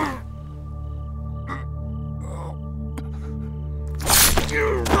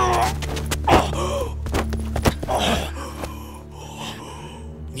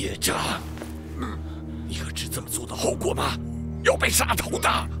孽障，你可知这么做的后果吗？要被杀头的。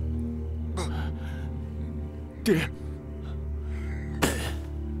爹，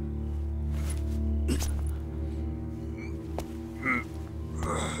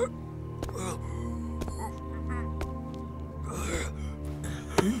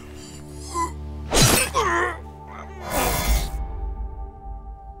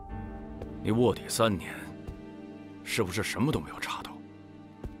你卧底3年，是不是什么都没有查到？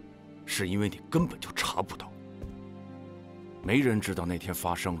是因为你根本就查不到。没人知道那天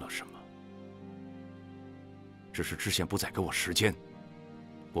发生了什么。只是知县不再给我时间，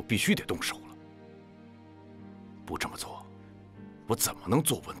我必须得动手了。不这么做，我怎么能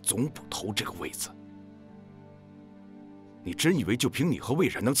坐稳总捕头这个位子？你真以为就凭你和魏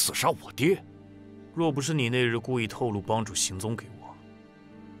然能刺杀我爹？若不是你那日故意透露帮主行踪给我，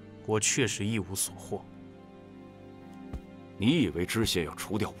我确实一无所获。你以为知县要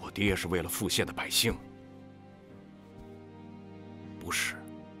除掉我爹是为了复县的百姓？不是，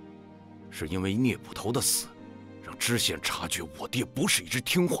是因为聂捕头的死。让知县察觉我爹不是一只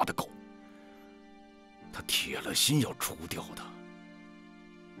听话的狗，他铁了心要除掉他。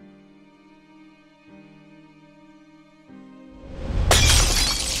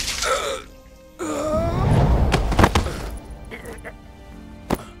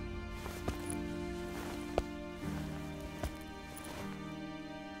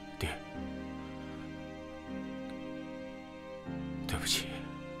爹，对不起。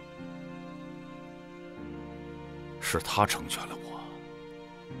是他成全了我，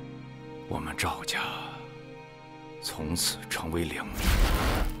我们赵家从此成为良民。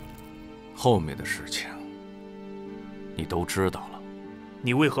后面的事情你都知道了。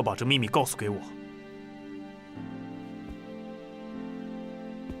你为何把这秘密告诉给我？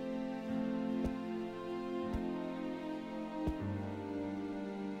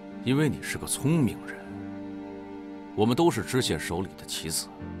因为你是个聪明人。我们都是知县手里的棋子，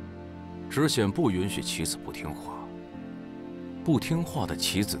知县不允许棋子不听话。不听话的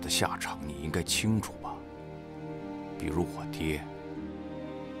棋子的下场，你应该清楚吧？比如我爹，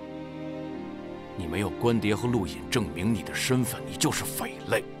你没有官牒和录引证明你的身份，你就是匪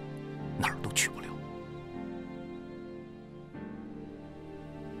类，哪儿都去不了。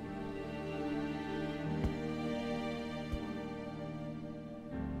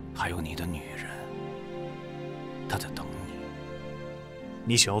还有你的女人，她在等你。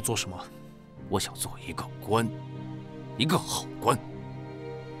你想要做什么？我想做一个官。一个好官，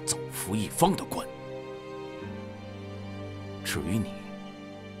造福一方的官。至于你，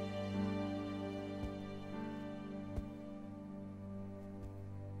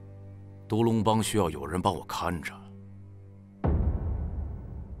独龙帮需要有人帮我看着。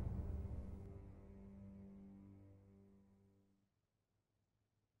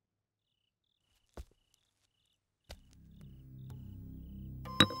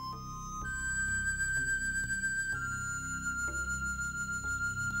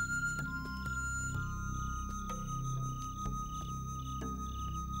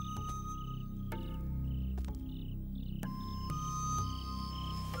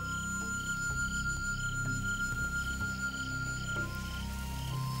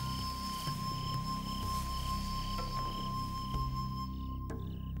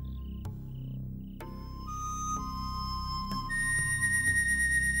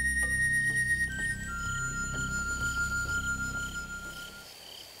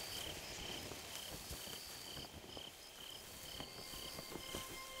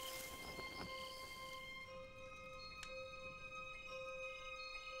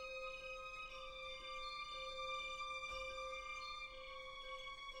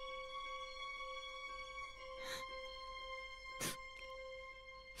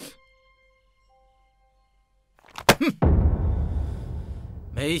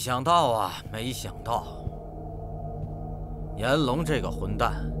没想到啊，没想到，炎龙这个混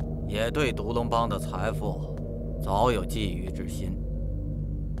蛋也对独龙帮的财富早有觊觎之心。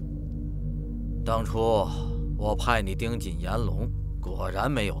当初我派你盯紧炎龙，果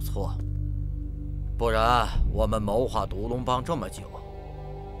然没有错。不然我们谋划独龙帮这么久，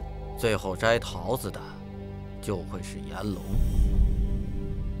最后摘桃子的就会是炎龙。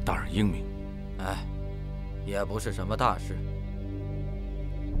大人英明。哎，也不是什么大事。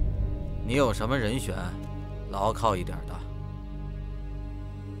你有什么人选，牢靠一点的？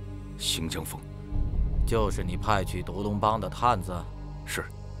行江峰，就是你派去独龙帮的探子。是。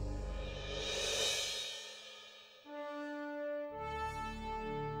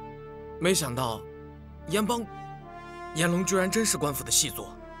没想到，炎龙居然真是官府的细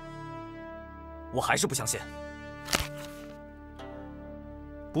作。我还是不相信。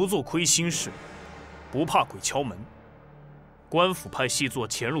不做亏心事，不怕鬼敲门。官府派细作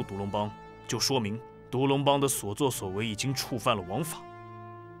潜入独龙帮，就说明独龙帮的所作所为已经触犯了王法。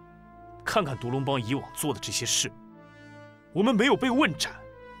看看独龙帮以往做的这些事，我们没有被问斩，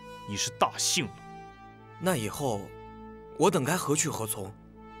已是大幸了。那以后，我等该何去何从？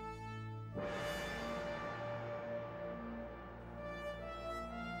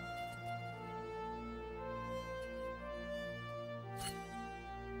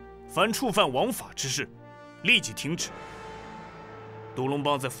凡触犯王法之事，立即停止。独龙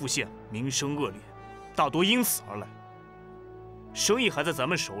帮在富县名声恶劣，大多因此而来。生意还在咱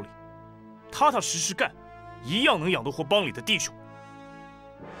们手里，踏踏实实干，一样能养得活帮里的弟兄。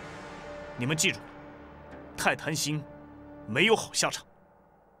你们记住了，太贪心，没有好下场。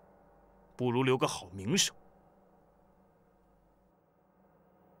不如留个好名声。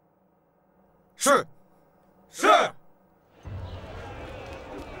是，是。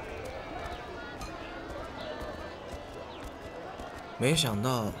没想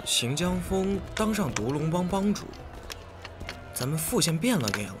到行江峰当上独龙帮帮主，咱们富县变了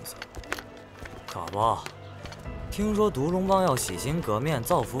个样子。可不，听说独龙帮要洗心革面，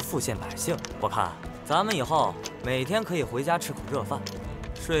造福富县百姓。我看咱们以后每天可以回家吃口热饭，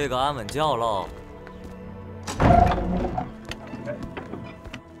睡个安稳觉喽。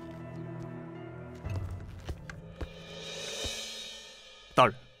大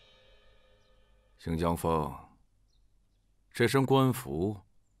人，行江峰。这身官服，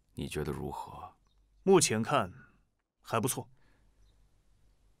你觉得如何？目前看，还不错。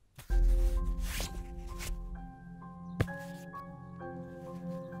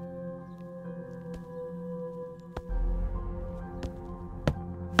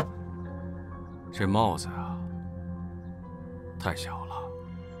这帽子啊，太小了。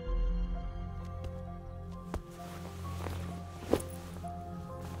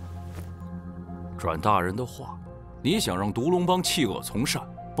转大人的话。你想让独龙帮弃恶从善，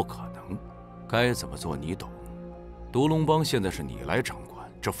不可能。该怎么做你懂。独龙帮现在是你来掌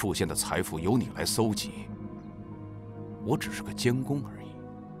管，这富县的财富由你来搜集，我只是个监工而已。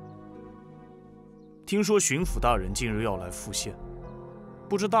听说巡抚大人近日要来富县，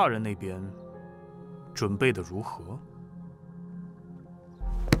不知大人那边准备的如何？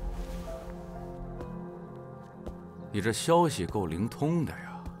你这消息够灵通的呀。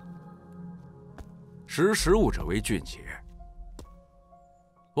识时务者为俊杰，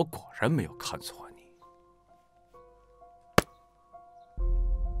我果然没有看错你。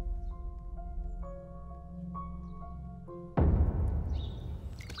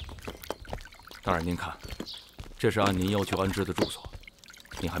大人，您看，这是按您要求安置的住所，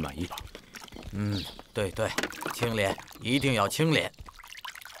您还满意吧？嗯，对对，清廉，一定要清廉。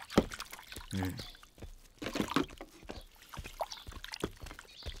嗯。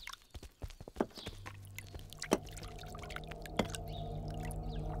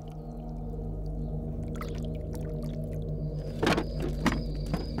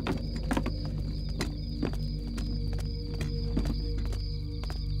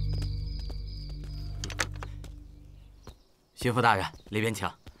巡抚大人，里边请。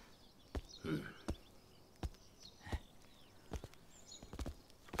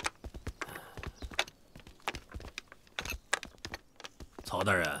曹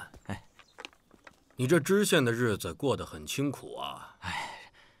大人，你这知县的日子过得很清苦啊。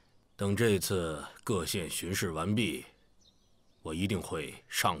等这次各县巡视完毕，我一定会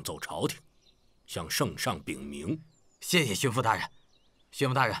上奏朝廷，向圣上禀明。谢谢巡抚大人。巡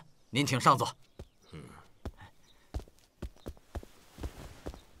抚大人，您请上座。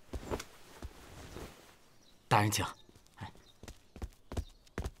大人请。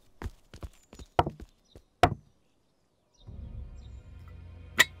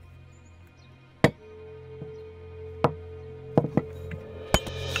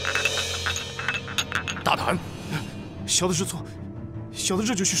小的知错，小的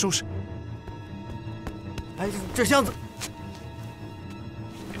这就去收拾。哎，这箱子。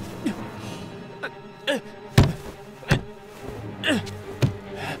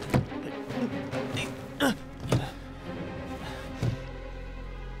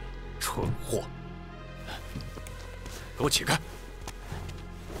蠢货！给我起开！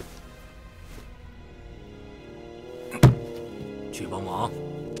去帮忙。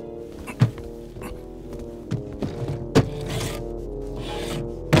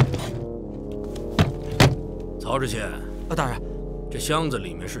曹知县，大人，这箱子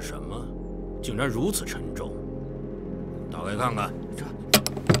里面是什么？竟然如此沉重！打开看看。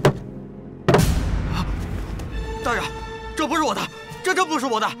大人，这不是我的，这真不是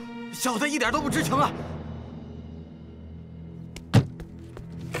我的，小的一点都不知情啊！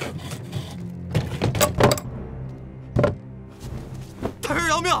大人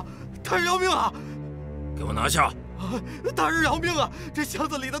饶命！大人饶命啊！给我拿下！大人饶命啊！这箱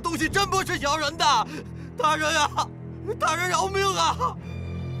子里的东西真不是小人的！大人呀，大人饶命啊！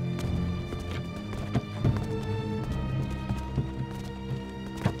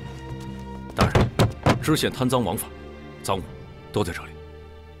大人，知县贪赃枉法，赃物都在这里。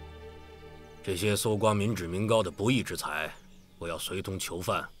这些搜刮民脂民膏的不义之财，我要随同囚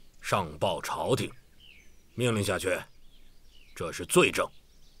犯上报朝廷，命令下去。这是罪证，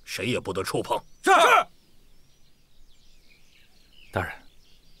谁也不得触碰。是。大人，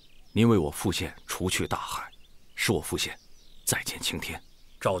您为我复县除去大害，使我复县再见青天。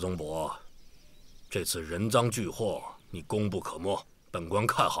赵宗伯，这次人赃俱获，你功不可没，本官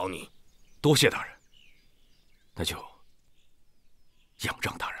看好你。多谢大人，那就仰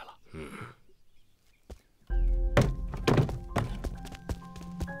仗大人了。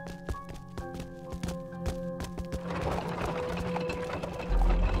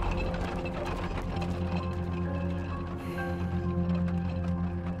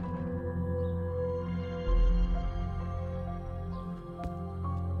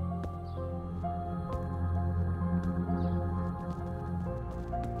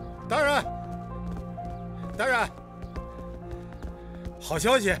大人，大人，好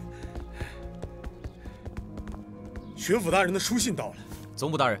消息！巡抚大人的书信到了。总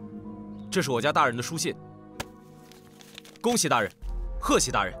捕大人，这是我家大人的书信。恭喜大人，贺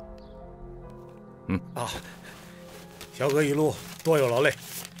喜大人。小哥一路多有劳累，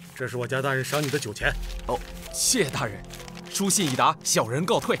这是我家大人赏你的酒钱。哦，谢大人，书信已达，小人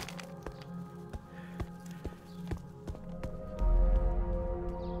告退。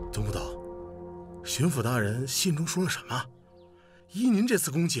总捕头，巡抚大人信中说了什么？依您这次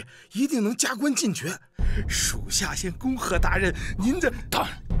功绩，一定能加官进爵。属下先恭贺大人，您这……大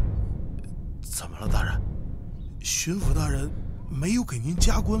人，怎么了，大人？巡抚大人没有给您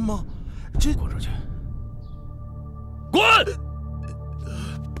加官吗？这滚出去！滚！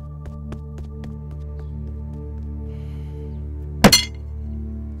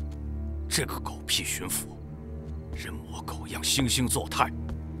这个狗屁巡抚，人模狗样，惺惺作态，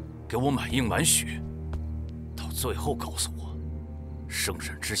给我满应满许，到最后告诉我，升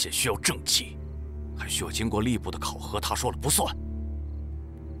任知县需要政绩，还需要经过吏部的考核，他说了不算。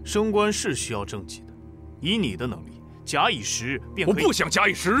升官是需要政绩的，以你的能力，假以时日便可以。我不想假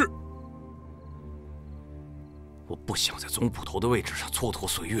以时日，我不想在总捕头的位置上蹉跎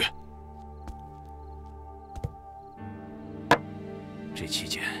岁月。这期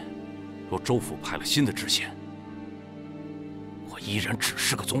间，若州府派了新的知县，我依然只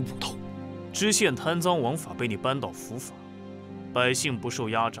是个总捕头。知县贪赃枉法被你扳倒伏法，百姓不受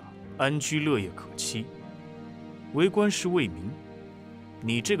压榨，安居乐业可期。为官是为民，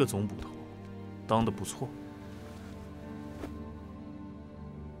你这个总捕头当得不错。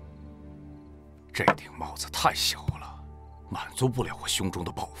这顶帽子太小了，满足不了我胸中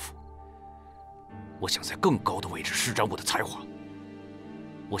的抱负。我想在更高的位置施展我的才华，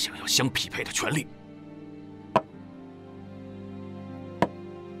我想要相匹配的权利。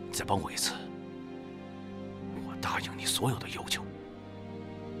再帮我一次，我答应你所有的要求，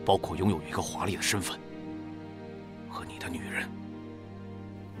包括拥有一个华丽的身份和你的女人。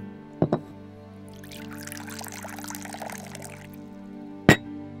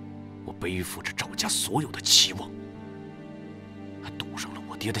我背负着赵家所有的期望，还赌上了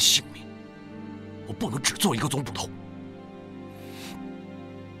我爹的性命。我不能只做一个总捕头。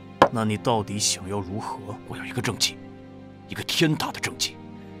那你到底想要如何？我要一个政绩，一个天大的政绩。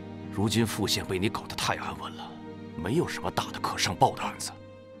如今副县被你搞得太安稳了，没有什么大的可上报的案子，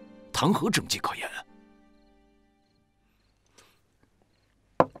谈何政绩可言？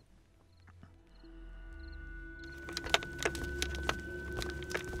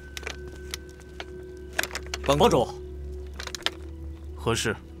帮主，何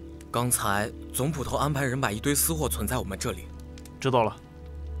事？刚才总捕头安排人把一堆私货存在我们这里。知道了。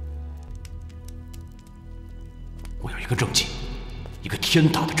我要一个证据，一个天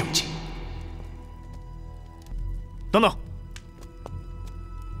大的证据。等等，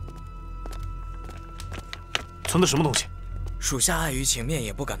存的什么东西？属下碍于情面，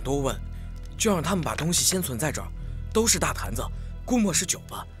也不敢多问，就让他们把东西先存在这儿。都是大坛子，估摸是酒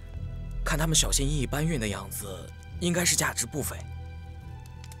吧。看他们小心翼翼搬运的样子，应该是价值不菲。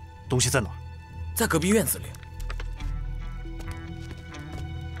东西在哪儿？在隔壁院子里。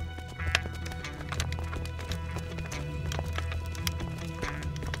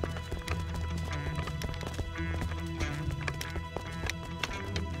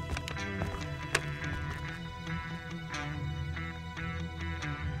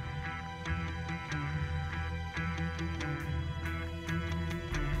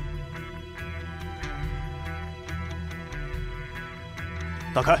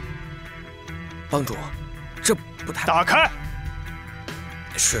打开。帮主，这不太……打开。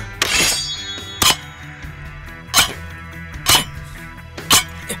是。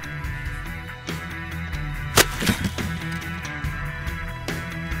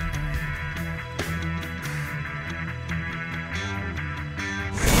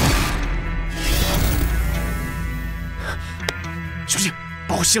小心，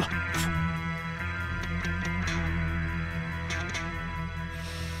把火熄了。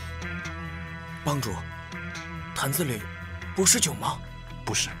帮主，坛子里不是酒吗？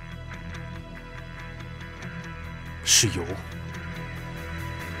不是，是油，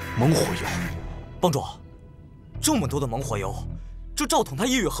猛火油。帮主，这么多的猛火油，这赵统他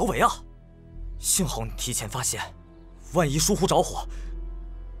意欲何为啊？幸好你提前发现，万一疏忽着火，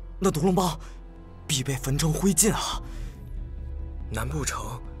那独龙帮必被焚成灰烬啊！难不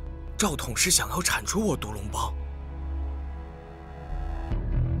成赵统是想要铲除我独龙帮？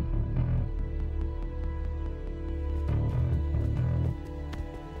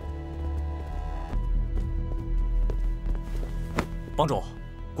帮主，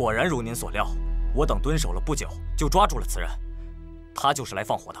果然如您所料，我等蹲守了不久，就抓住了此人。他就是来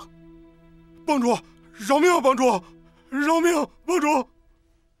放火的。帮主，饶命啊！帮主，饶命！帮主，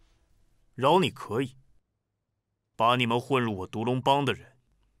饶你可以，把你们混入我独龙帮的人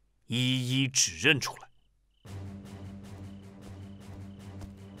一一指认出来。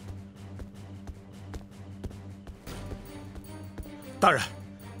大人。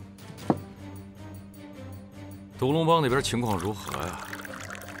独龙帮那边情况如何呀？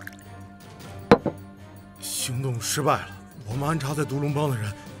行动失败了，我们安插在独龙帮的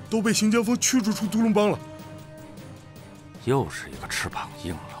人都被邢江峰驱逐出独龙帮了。又是一个翅膀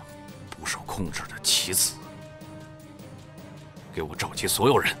硬了、不受控制的棋子。给我召集所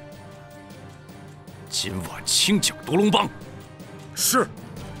有人，今晚清剿独龙帮。是。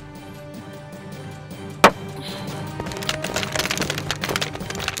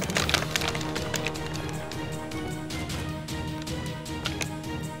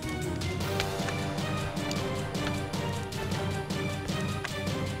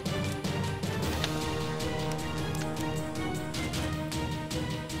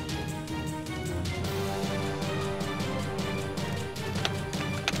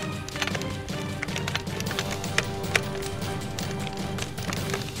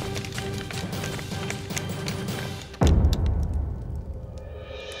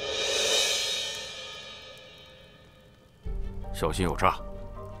小心有诈！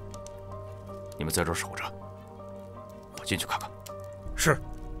你们在这儿守着，我进去看看。是。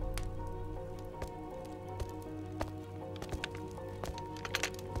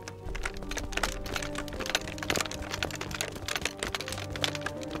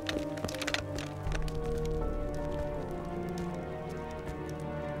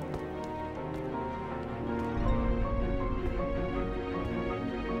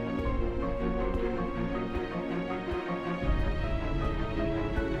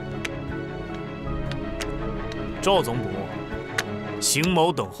赵总捕，邢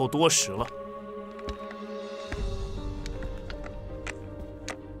某等候多时了。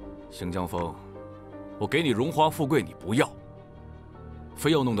邢江峰，我给你荣华富贵你不要，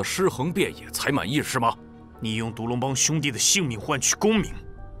非要弄得尸横遍野才满意是吗？你用独龙帮兄弟的性命换取功名，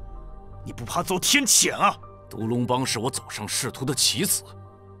你不怕遭天谴啊？独龙帮是我走上仕途的棋子，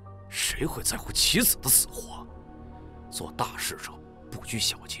谁会在乎棋子的死活？做大事者不拘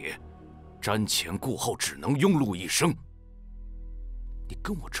小节。瞻前顾后，只能庸碌一生。你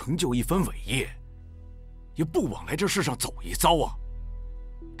跟我成就一番伟业，也不往来这世上走一遭啊，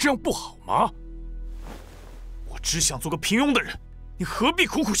这样不好吗？我只想做个平庸的人，你何必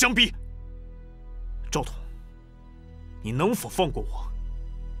苦苦相逼？赵统，你能否放过我？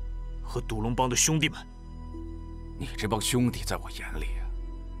和独龙帮的兄弟们。你这帮兄弟在我眼里啊，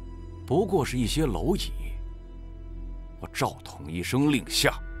不过是一些蝼蚁。我赵统一声令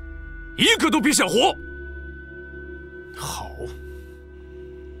下，一个都别想活！好。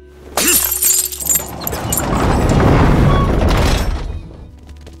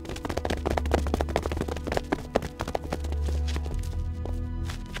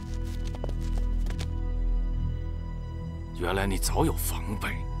原来你早有防备。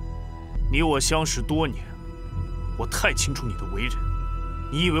你我相识多年，我太清楚你的为人。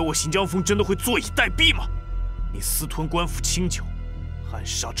你以为我新疆风真的会坐以待毙吗？你私吞官府清酒，暗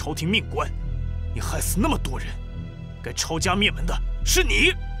杀朝廷命官，你害死那么多人，该抄家灭门的是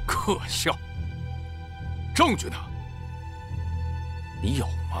你。可笑！证据呢？你有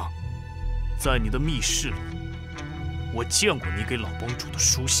吗？在你的密室里，我见过你给老帮主的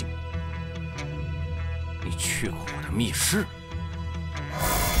书信。你去过我的密室？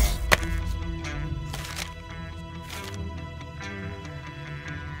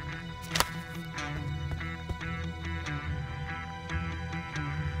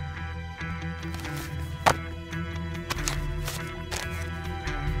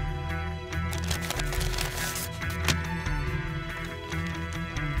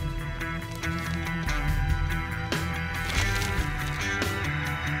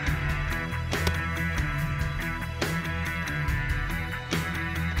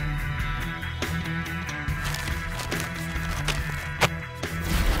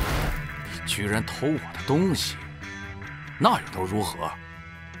居然偷我的东西，那又能如何？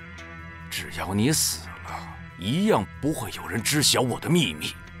只要你死了，一样不会有人知晓我的秘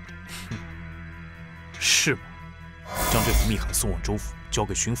密。是吗？将这幅密函送往州府，交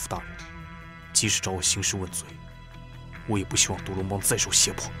给巡抚大人。即使找我兴师问罪，我也不希望独龙帮再受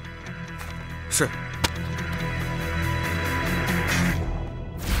胁迫。是。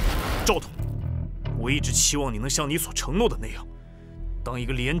赵统，我一直期望你能像你所承诺的那样，当一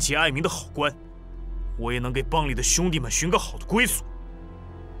个廉洁爱民的好官，我也能给帮里的兄弟们寻个好的归宿。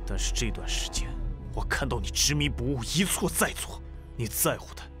但是这段时间，我看到你执迷不悟，一错再错，你在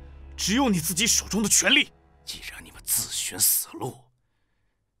乎的只有你自己手中的权力。既然你们自寻死路，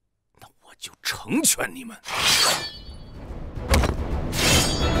那我就成全你们。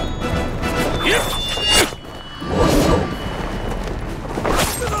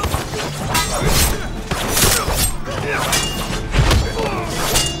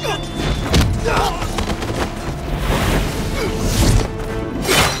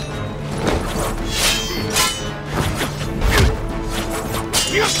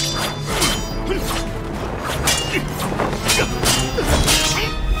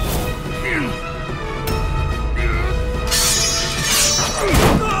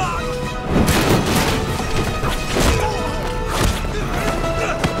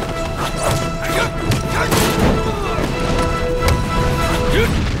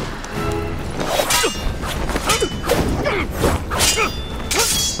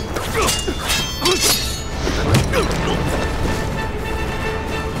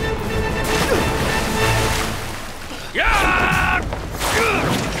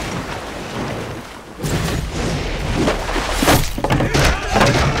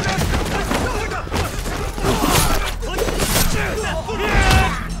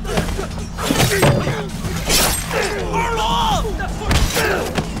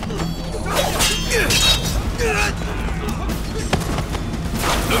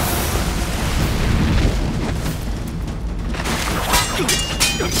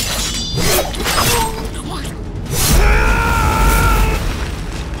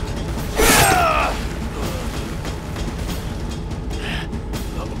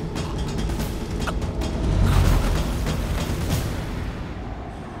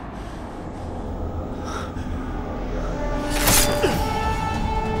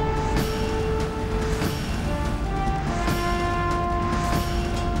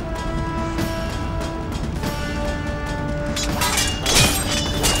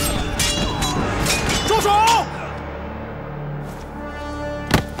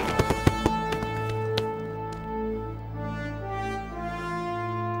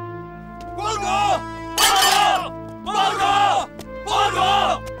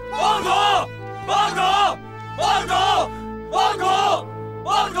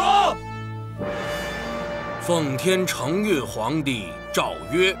奉天承运皇帝诏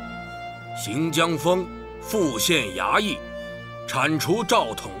曰：行江风复县衙役，铲除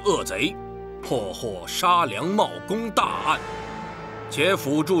赵统恶贼，破获杀良冒功大案，且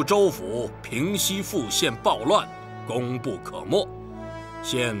辅助州府平息复县暴乱，功不可没。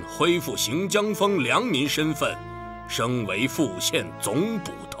现恢复行江风良民身份，升为复县总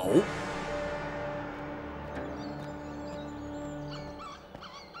捕头。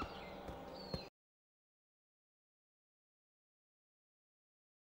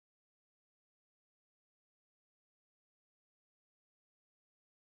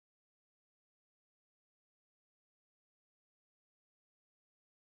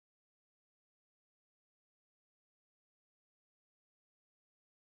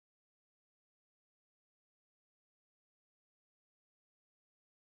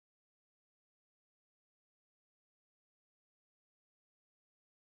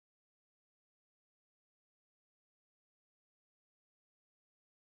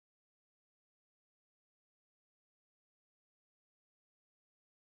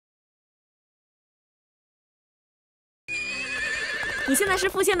你现在是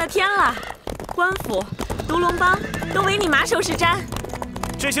复县的天了，官府、独龙帮都唯你马首是瞻。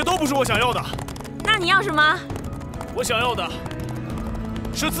这些都不是我想要的。那你要什么？我想要的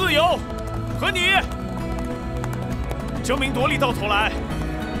是自由和你。争名夺利到头来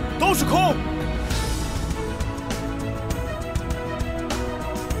都是空。